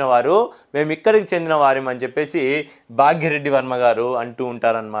నుంచి వచ్చిన వారు, మేము ఇక్కడికి చెందిన వారేమని చెప్పేసి భాగ్యరెడ్డి వర్మ గారు అంటూ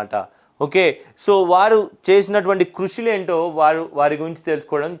ఉంటారనమాట. ఓకే, సో వారు చేసినటువంటి కృషులేంటో వారి గురించి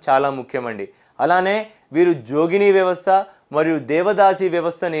తెలుసుకోవడం చాలా ముఖ్యమండి. అలానే వీరు జోగిని వ్యవస్థ మరియు దేవదాసి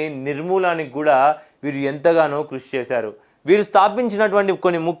వ్యవస్థని నిర్మూలానికి కూడా వీరు ఎంతగానో కృషి చేశారు. వీరు స్థాపించినటువంటి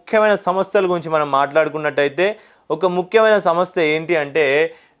కొన్ని ముఖ్యమైన సంస్థల గురించి మనం మాట్లాడుకున్నట్టయితే ఒక ముఖ్యమైన సంస్థ ఏంటి అంటే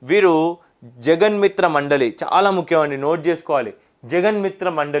వీరు జగన్మిత్ర మండలి. చాలా ముఖ్యమండి, నోట్ చేసుకోవాలి. జగన్మిత్ర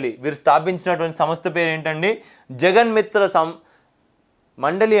మండలి వీరు స్థాపించినటువంటి సంస్థ పేరు ఏంటండి? జగన్మిత్ర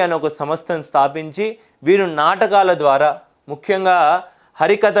మండలి అనే ఒక సంస్థను స్థాపించి వీరు నాటకాల ద్వారా, ముఖ్యంగా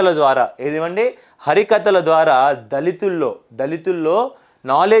హరికథల ద్వారా, ఏదివండి హరికథల ద్వారా దళితుల్లో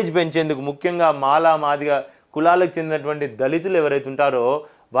నాలెడ్జ్ పెంచేందుకు, ముఖ్యంగా మాలా మాదిగ కులాలకు చెందినటువంటి దళితులు ఎవరైతే ఉంటారో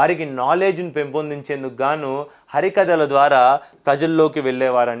వారికి నాలెడ్జ్ని పెంపొందించేందుకు గాను హరికథల ద్వారా ప్రజల్లోకి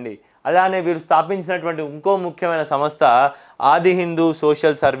వెళ్ళేవారండి. అలానే వీరు స్థాపించినటువంటి ఇంకో ముఖ్యమైన సంస్థ ఆది హిందూ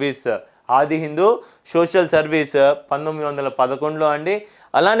సోషల్ సర్వీస్. 1911లో అండి.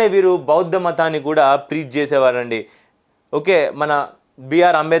 అలానే వీరు బౌద్ధ మతాన్ని కూడా ప్రీచ్ చేసేవారండి. ఓకే, మన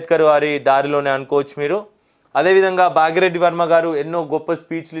బిఆర్ అంబేద్కర్ వారి దారిలోనే అనుకోవచ్చు మీరు. అదేవిధంగా భాగ్యరెడ్డి వర్మ గారు ఎన్నో గొప్ప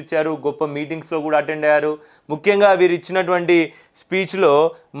స్పీచ్లు ఇచ్చారు, గొప్ప మీటింగ్స్లో కూడా అటెండ్ అయ్యారు. ముఖ్యంగా వీరు ఇచ్చినటువంటి స్పీచ్లో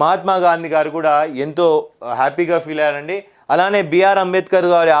మహాత్మా గాంధీ గారు కూడా ఎంతో హ్యాపీగా ఫీల్ అయ్యారండి. అలానే బిఆర్ అంబేద్కర్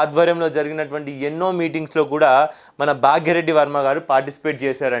గారి ఆధ్వర్యంలో జరిగినటువంటి ఎన్నో మీటింగ్స్లో కూడా మన భాగ్యరెడ్డి వర్మ గారు పార్టిసిపేట్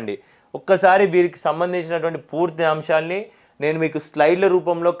చేశారండి. ఒక్కసారి వీరికి సంబంధించినటువంటి పూర్తి అంశాలని నేను మీకు స్లైడ్ల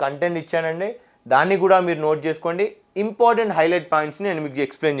రూపంలో కంటెంట్ ఇచ్చానండి, దాన్ని కూడా మీరు నోట్ చేసుకోండి. ఇంపార్టెంట్ హైలైట్ పాయింట్స్ని నేను మీకు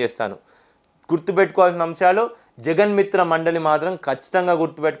ఎక్స్ప్లెయిన్ చేస్తాను. గుర్తుపెట్టుకోవాల్సిన అంశాలు, జగన్మిత్ర మండలి మాత్రం ఖచ్చితంగా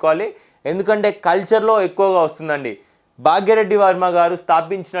గుర్తుపెట్టుకోవాలి, ఎందుకంటే కల్చర్లో ఎక్కువగా వస్తుందండి. భాగ్యరెడ్డి వర్మ గారు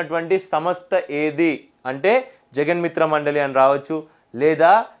స్థాపించినటువంటి సంస్థ ఏది అంటే జగన్మిత్ర మండలి అని రావచ్చు,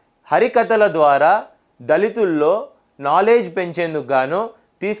 లేదా హరికథల ద్వారా దళితుల్లో నాలెడ్జ్ పెంచేందుకు గాను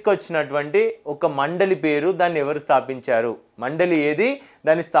తీసుకొచ్చినటువంటి ఒక మండలి పేరు, దాన్ని ఎవరు స్థాపించారు, మండలి ఏది,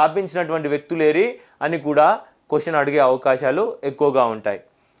 దాన్ని స్థాపించినటువంటి వ్యక్తులేరి అని కూడా క్వశ్చన్ అడిగే అవకాశాలు ఎక్కువగా ఉంటాయి.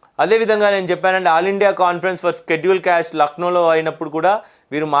 అదేవిధంగా నేను చెప్పానంటే all India conference for schedule caste లక్నోలో అయినప్పుడు కూడా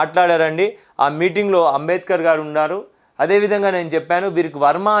వీరు మాట్లాడారండి. ఆ మీటింగ్లో అంబేద్కర్ గారు ఉన్నారు. అదేవిధంగా నేను చెప్పాను వీరికి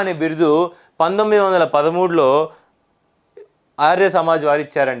వర్మ అనే బిరుదు 1913లో ఆర్య సమాజ్ వారు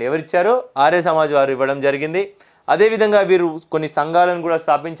ఇచ్చారండి. ఎవరిచ్చారు? ఆర్య సమాజ్ వారు ఇవ్వడం జరిగింది. అదేవిధంగా వీరు కొన్ని సంఘాలను కూడా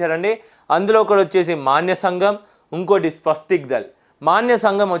స్థాపించారండి. అందులో ఒకటి వచ్చేసి మాన్య సంఘం, ఇంకోటి స్వస్తిక్ దళ్. మాన్య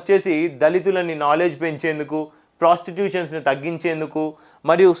సంఘం వచ్చేసి దళితులని నాలెడ్జ్ పెంచేందుకు, ప్రాస్టిట్యూషన్స్ని తగ్గించేందుకు,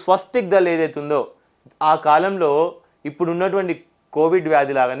 మరియు స్వస్తిక్ దళ్ ఏదైతే ఉందో ఆ కాలంలో ఇప్పుడు ఉన్నటువంటి కోవిడ్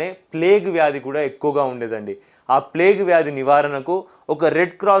వ్యాధి లాగానే ప్లేగ్ వ్యాధి కూడా ఎక్కువగా ఉండేదండి. ఆ ప్లేగ్ వ్యాధి నివారణకు ఒక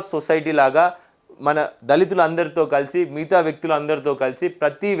రెడ్ క్రాస్ సొసైటీ లాగా మన దళితులందరితో కలిసి, మిగతా వ్యక్తులందరితో కలిసి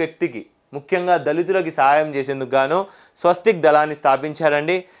ప్రతి వ్యక్తికి, ముఖ్యంగా దళితులకి సహాయం చేసేందుకు గాను స్వస్తిక్ దళాన్ని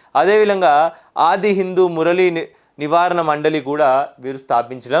స్థాపించారండి. అదేవిధంగా ఆది హిందూ మురళీ నివారణ మండలి కూడా వీరు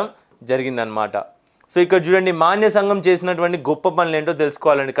స్థాపించడం జరిగిందనమాట. సో ఇక్కడ చూడండి, మాన్య సంఘం చేసినటువంటి గొప్ప పనులు ఏంటో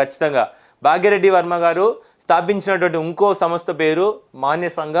తెలుసుకోవాలండి ఖచ్చితంగా. భాగ్యరెడ్డి వర్మ గారు స్థాపించినటువంటి ఇంకో సంస్థ పేరు మాన్య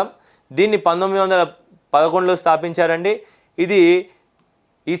సంఘం. దీన్ని 1911లో స్థాపించారండి.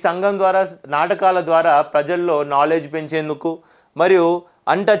 ఈ సంఘం ద్వారా నాటకాల ద్వారా ప్రజల్లో నాలెడ్జ్ పెంచేందుకు, మరియు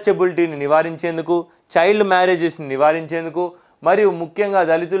అన్టచబిలిటీని నివారించేందుకు, చైల్డ్ మ్యారేజెస్ని నివారించేందుకు, మరియు ముఖ్యంగా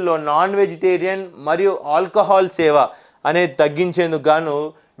దళితుల్లో నాన్ వెజిటేరియన్ మరియు ఆల్కహాల్ సేవ అనేది తగ్గించేందుకు గాను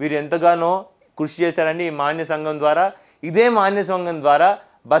వీరు ఎంతగానో కృషి చేశారండి ఈ మాన్య సంఘం ద్వారా. ఇదే మాన్య సంఘం ద్వారా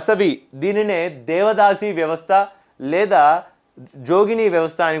బసవి, దీనినే దేవదాసి వ్యవస్థ లేదా జోగిని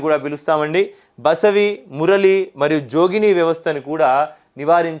వ్యవస్థ అని కూడా పిలుస్తామండి. బసవి, మురళి మరియు జోగిని వ్యవస్థని కూడా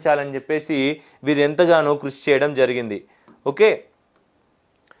నివారించాలని చెప్పేసి వీరు ఎంతగానో కృషి చేయడం జరిగింది. ఓకే,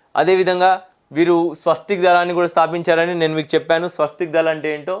 అదేవిధంగా వీరు స్వస్తిక్ దళాన్ని కూడా స్థాపించారని నేను మీకు చెప్పాను. స్వస్తిక్ దళ అంటే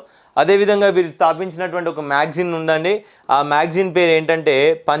ఏంటో. అదేవిధంగా వీరు స్థాపించినటువంటి ఒక మ్యాగజైన్ ఉందండి. ఆ మ్యాగజైన్ పేరు ఏంటంటే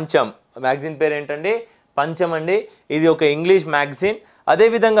పంచం. మ్యాగజైన్ పేరు ఏంటండి? పంచం అండి. ఇది ఒక ఇంగ్లీష్ మ్యాగజైన్.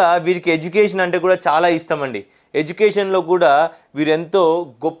 అదేవిధంగా వీరికి ఎడ్యుకేషన్ అంటే కూడా చాలా ఇష్టం అండి. ఎడ్యుకేషన్లో కూడా వీరు ఎంతో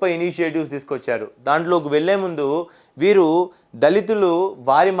గొప్ప ఇనిషియేటివ్స్ తీసుకొచ్చారు. దాంట్లోకి వెళ్ళే ముందు వీరు దళితులు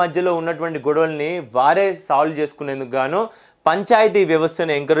వారి మధ్యలో ఉన్నటువంటి గొడవల్ని వారే సాల్వ్ చేసుకునేందుకు గాను పంచాయతీ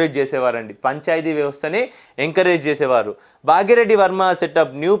వ్యవస్థని ఎంకరేజ్ చేసేవారండి. పంచాయతీ వ్యవస్థని ఎంకరేజ్ చేసేవారు. Bhagya Reddy Varma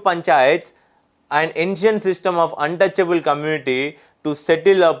setup new panchayats and ఎన్షియన్ system of untouchable community to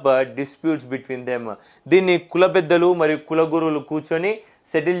settle up disputes between them. దీన్ని కుల పెద్దలు మరియు కుల గురువులు కూర్చొని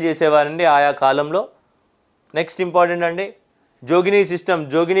సెటిల్ చేసేవారండి ఆయా కాలంలో. నెక్స్ట్ ఇంపార్టెంట్ అండి, జోగినీ సిస్టమ్.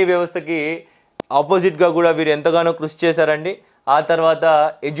 జోగినీ వ్యవస్థకి ఆపోజిట్గా కూడా వీరు ఎంతగానో కృషి చేశారండి. ఆ తర్వాత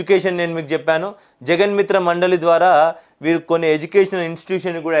ఎడ్యుకేషన్ నేను మీకు చెప్పాను. జగన్మిత్ర మండలి ద్వారా వీరు కొన్ని ఎడ్యుకేషనల్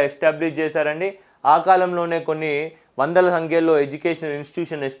ఇన్స్టిట్యూషన్ కూడా ఎస్టాబ్లిష్ చేశారండి. ఆ కాలంలోనే కొన్ని వందల సంఖ్యలో ఎడ్యుకేషనల్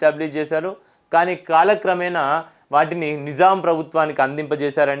ఇన్స్టిట్యూషన్ ఎస్టాబ్లిష్ చేశారు. కానీ కాలక్రమేణా వాటిని నిజాం ప్రభుత్వానికి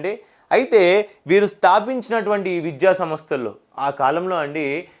అందింపజేశారండి. అయితే వీరు స్థాపించినటువంటి ఈ విద్యా సంస్థల్లో ఆ కాలంలో అండి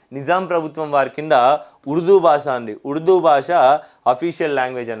నిజాం ప్రభుత్వం వారి కింద ఉర్దూ భాష అండి. ఉర్దూ భాష అఫీషియల్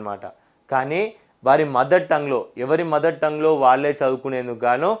లాంగ్వేజ్ అనమాట. కానీ వారి మదర్ టంగ్లో, ఎవరి మదర్ టంగ్లో వాళ్ళే చదువుకునేందుకు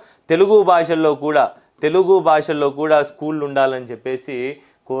గాను తెలుగు భాషల్లో కూడా స్కూళ్ళు ఉండాలని చెప్పేసి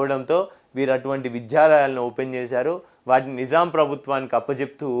కోరడంతో వీరు అటువంటి విద్యాలయాలను ఓపెన్ చేశారు. వాటిని నిజాం ప్రభుత్వానికి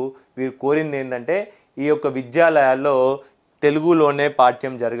అప్పచెప్తూ వీరు కోరింది ఏంటంటే ఈ యొక్క విద్యాలయాల్లో తెలుగులోనే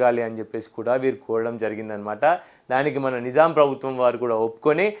పాఠ్యం జరగాలి అని చెప్పేసి కూడా వీరు కోరడం జరిగిందనమాట. దానికి మన నిజాం ప్రభుత్వం వారు కూడా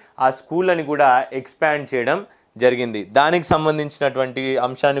ఒప్పుకొని ఆ స్కూళ్ళని కూడా ఎక్స్పాండ్ చేయడం జరిగింది. దానికి సంబంధించినటువంటి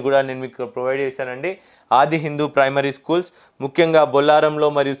అంశాన్ని కూడా నేను మీకు ప్రొవైడ్ చేశానండి. ఆది హిందూ ప్రైమరీ స్కూల్స్ ముఖ్యంగా బొల్లారంలో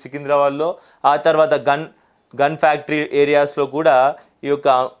మరియు సికింద్రాబాద్లో, ఆ తర్వాత గన్ ఫ్యాక్టరీ ఏరియాస్లో కూడా ఈ యొక్క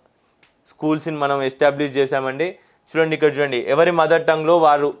స్కూల్స్ని మనం ఎస్టాబ్లిష్ చేశామండి. చూడండి, ఇక్కడ చూడండి, ఎవరి మదర్ టంగ్లో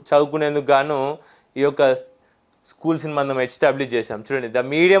వారు చదువుకునేందుకు గాను ఈ యొక్క స్కూల్స్ని మనం ఎస్టాబ్లిష్ చేసాం. చూడండి, the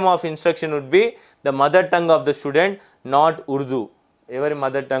medium of instruction would be the mother tongue of the student, not Urdu. ఎవరి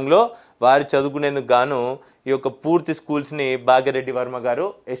మదర్ టంగ్లో వారు చదువుకునేందుకు గాను ఈ యొక్క పూర్తి స్కూల్స్ని భాగ్యరెడ్డి వర్మ గారు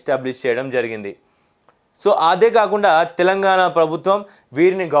ఎస్టాబ్లిష్ చేయడం జరిగింది. సో అదే కాకుండా తెలంగాణ ప్రభుత్వం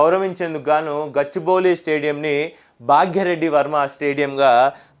వీరిని గౌరవించేందుకు గాను గచ్చిబౌలి స్టేడియంని భాగ్యరెడ్డి వర్మ స్టేడియంగా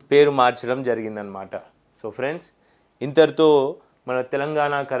పేరు మార్చడం జరిగిందనమాట. సో ఫ్రెండ్స్, ఇంతటితో మన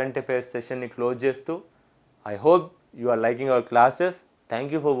తెలంగాణ కరెంట్ అఫైర్స్ సెషన్ని క్లోజ్ చేస్తూ I hope you are liking our classes. Thank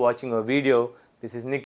you for watching our video. This is Nikhil.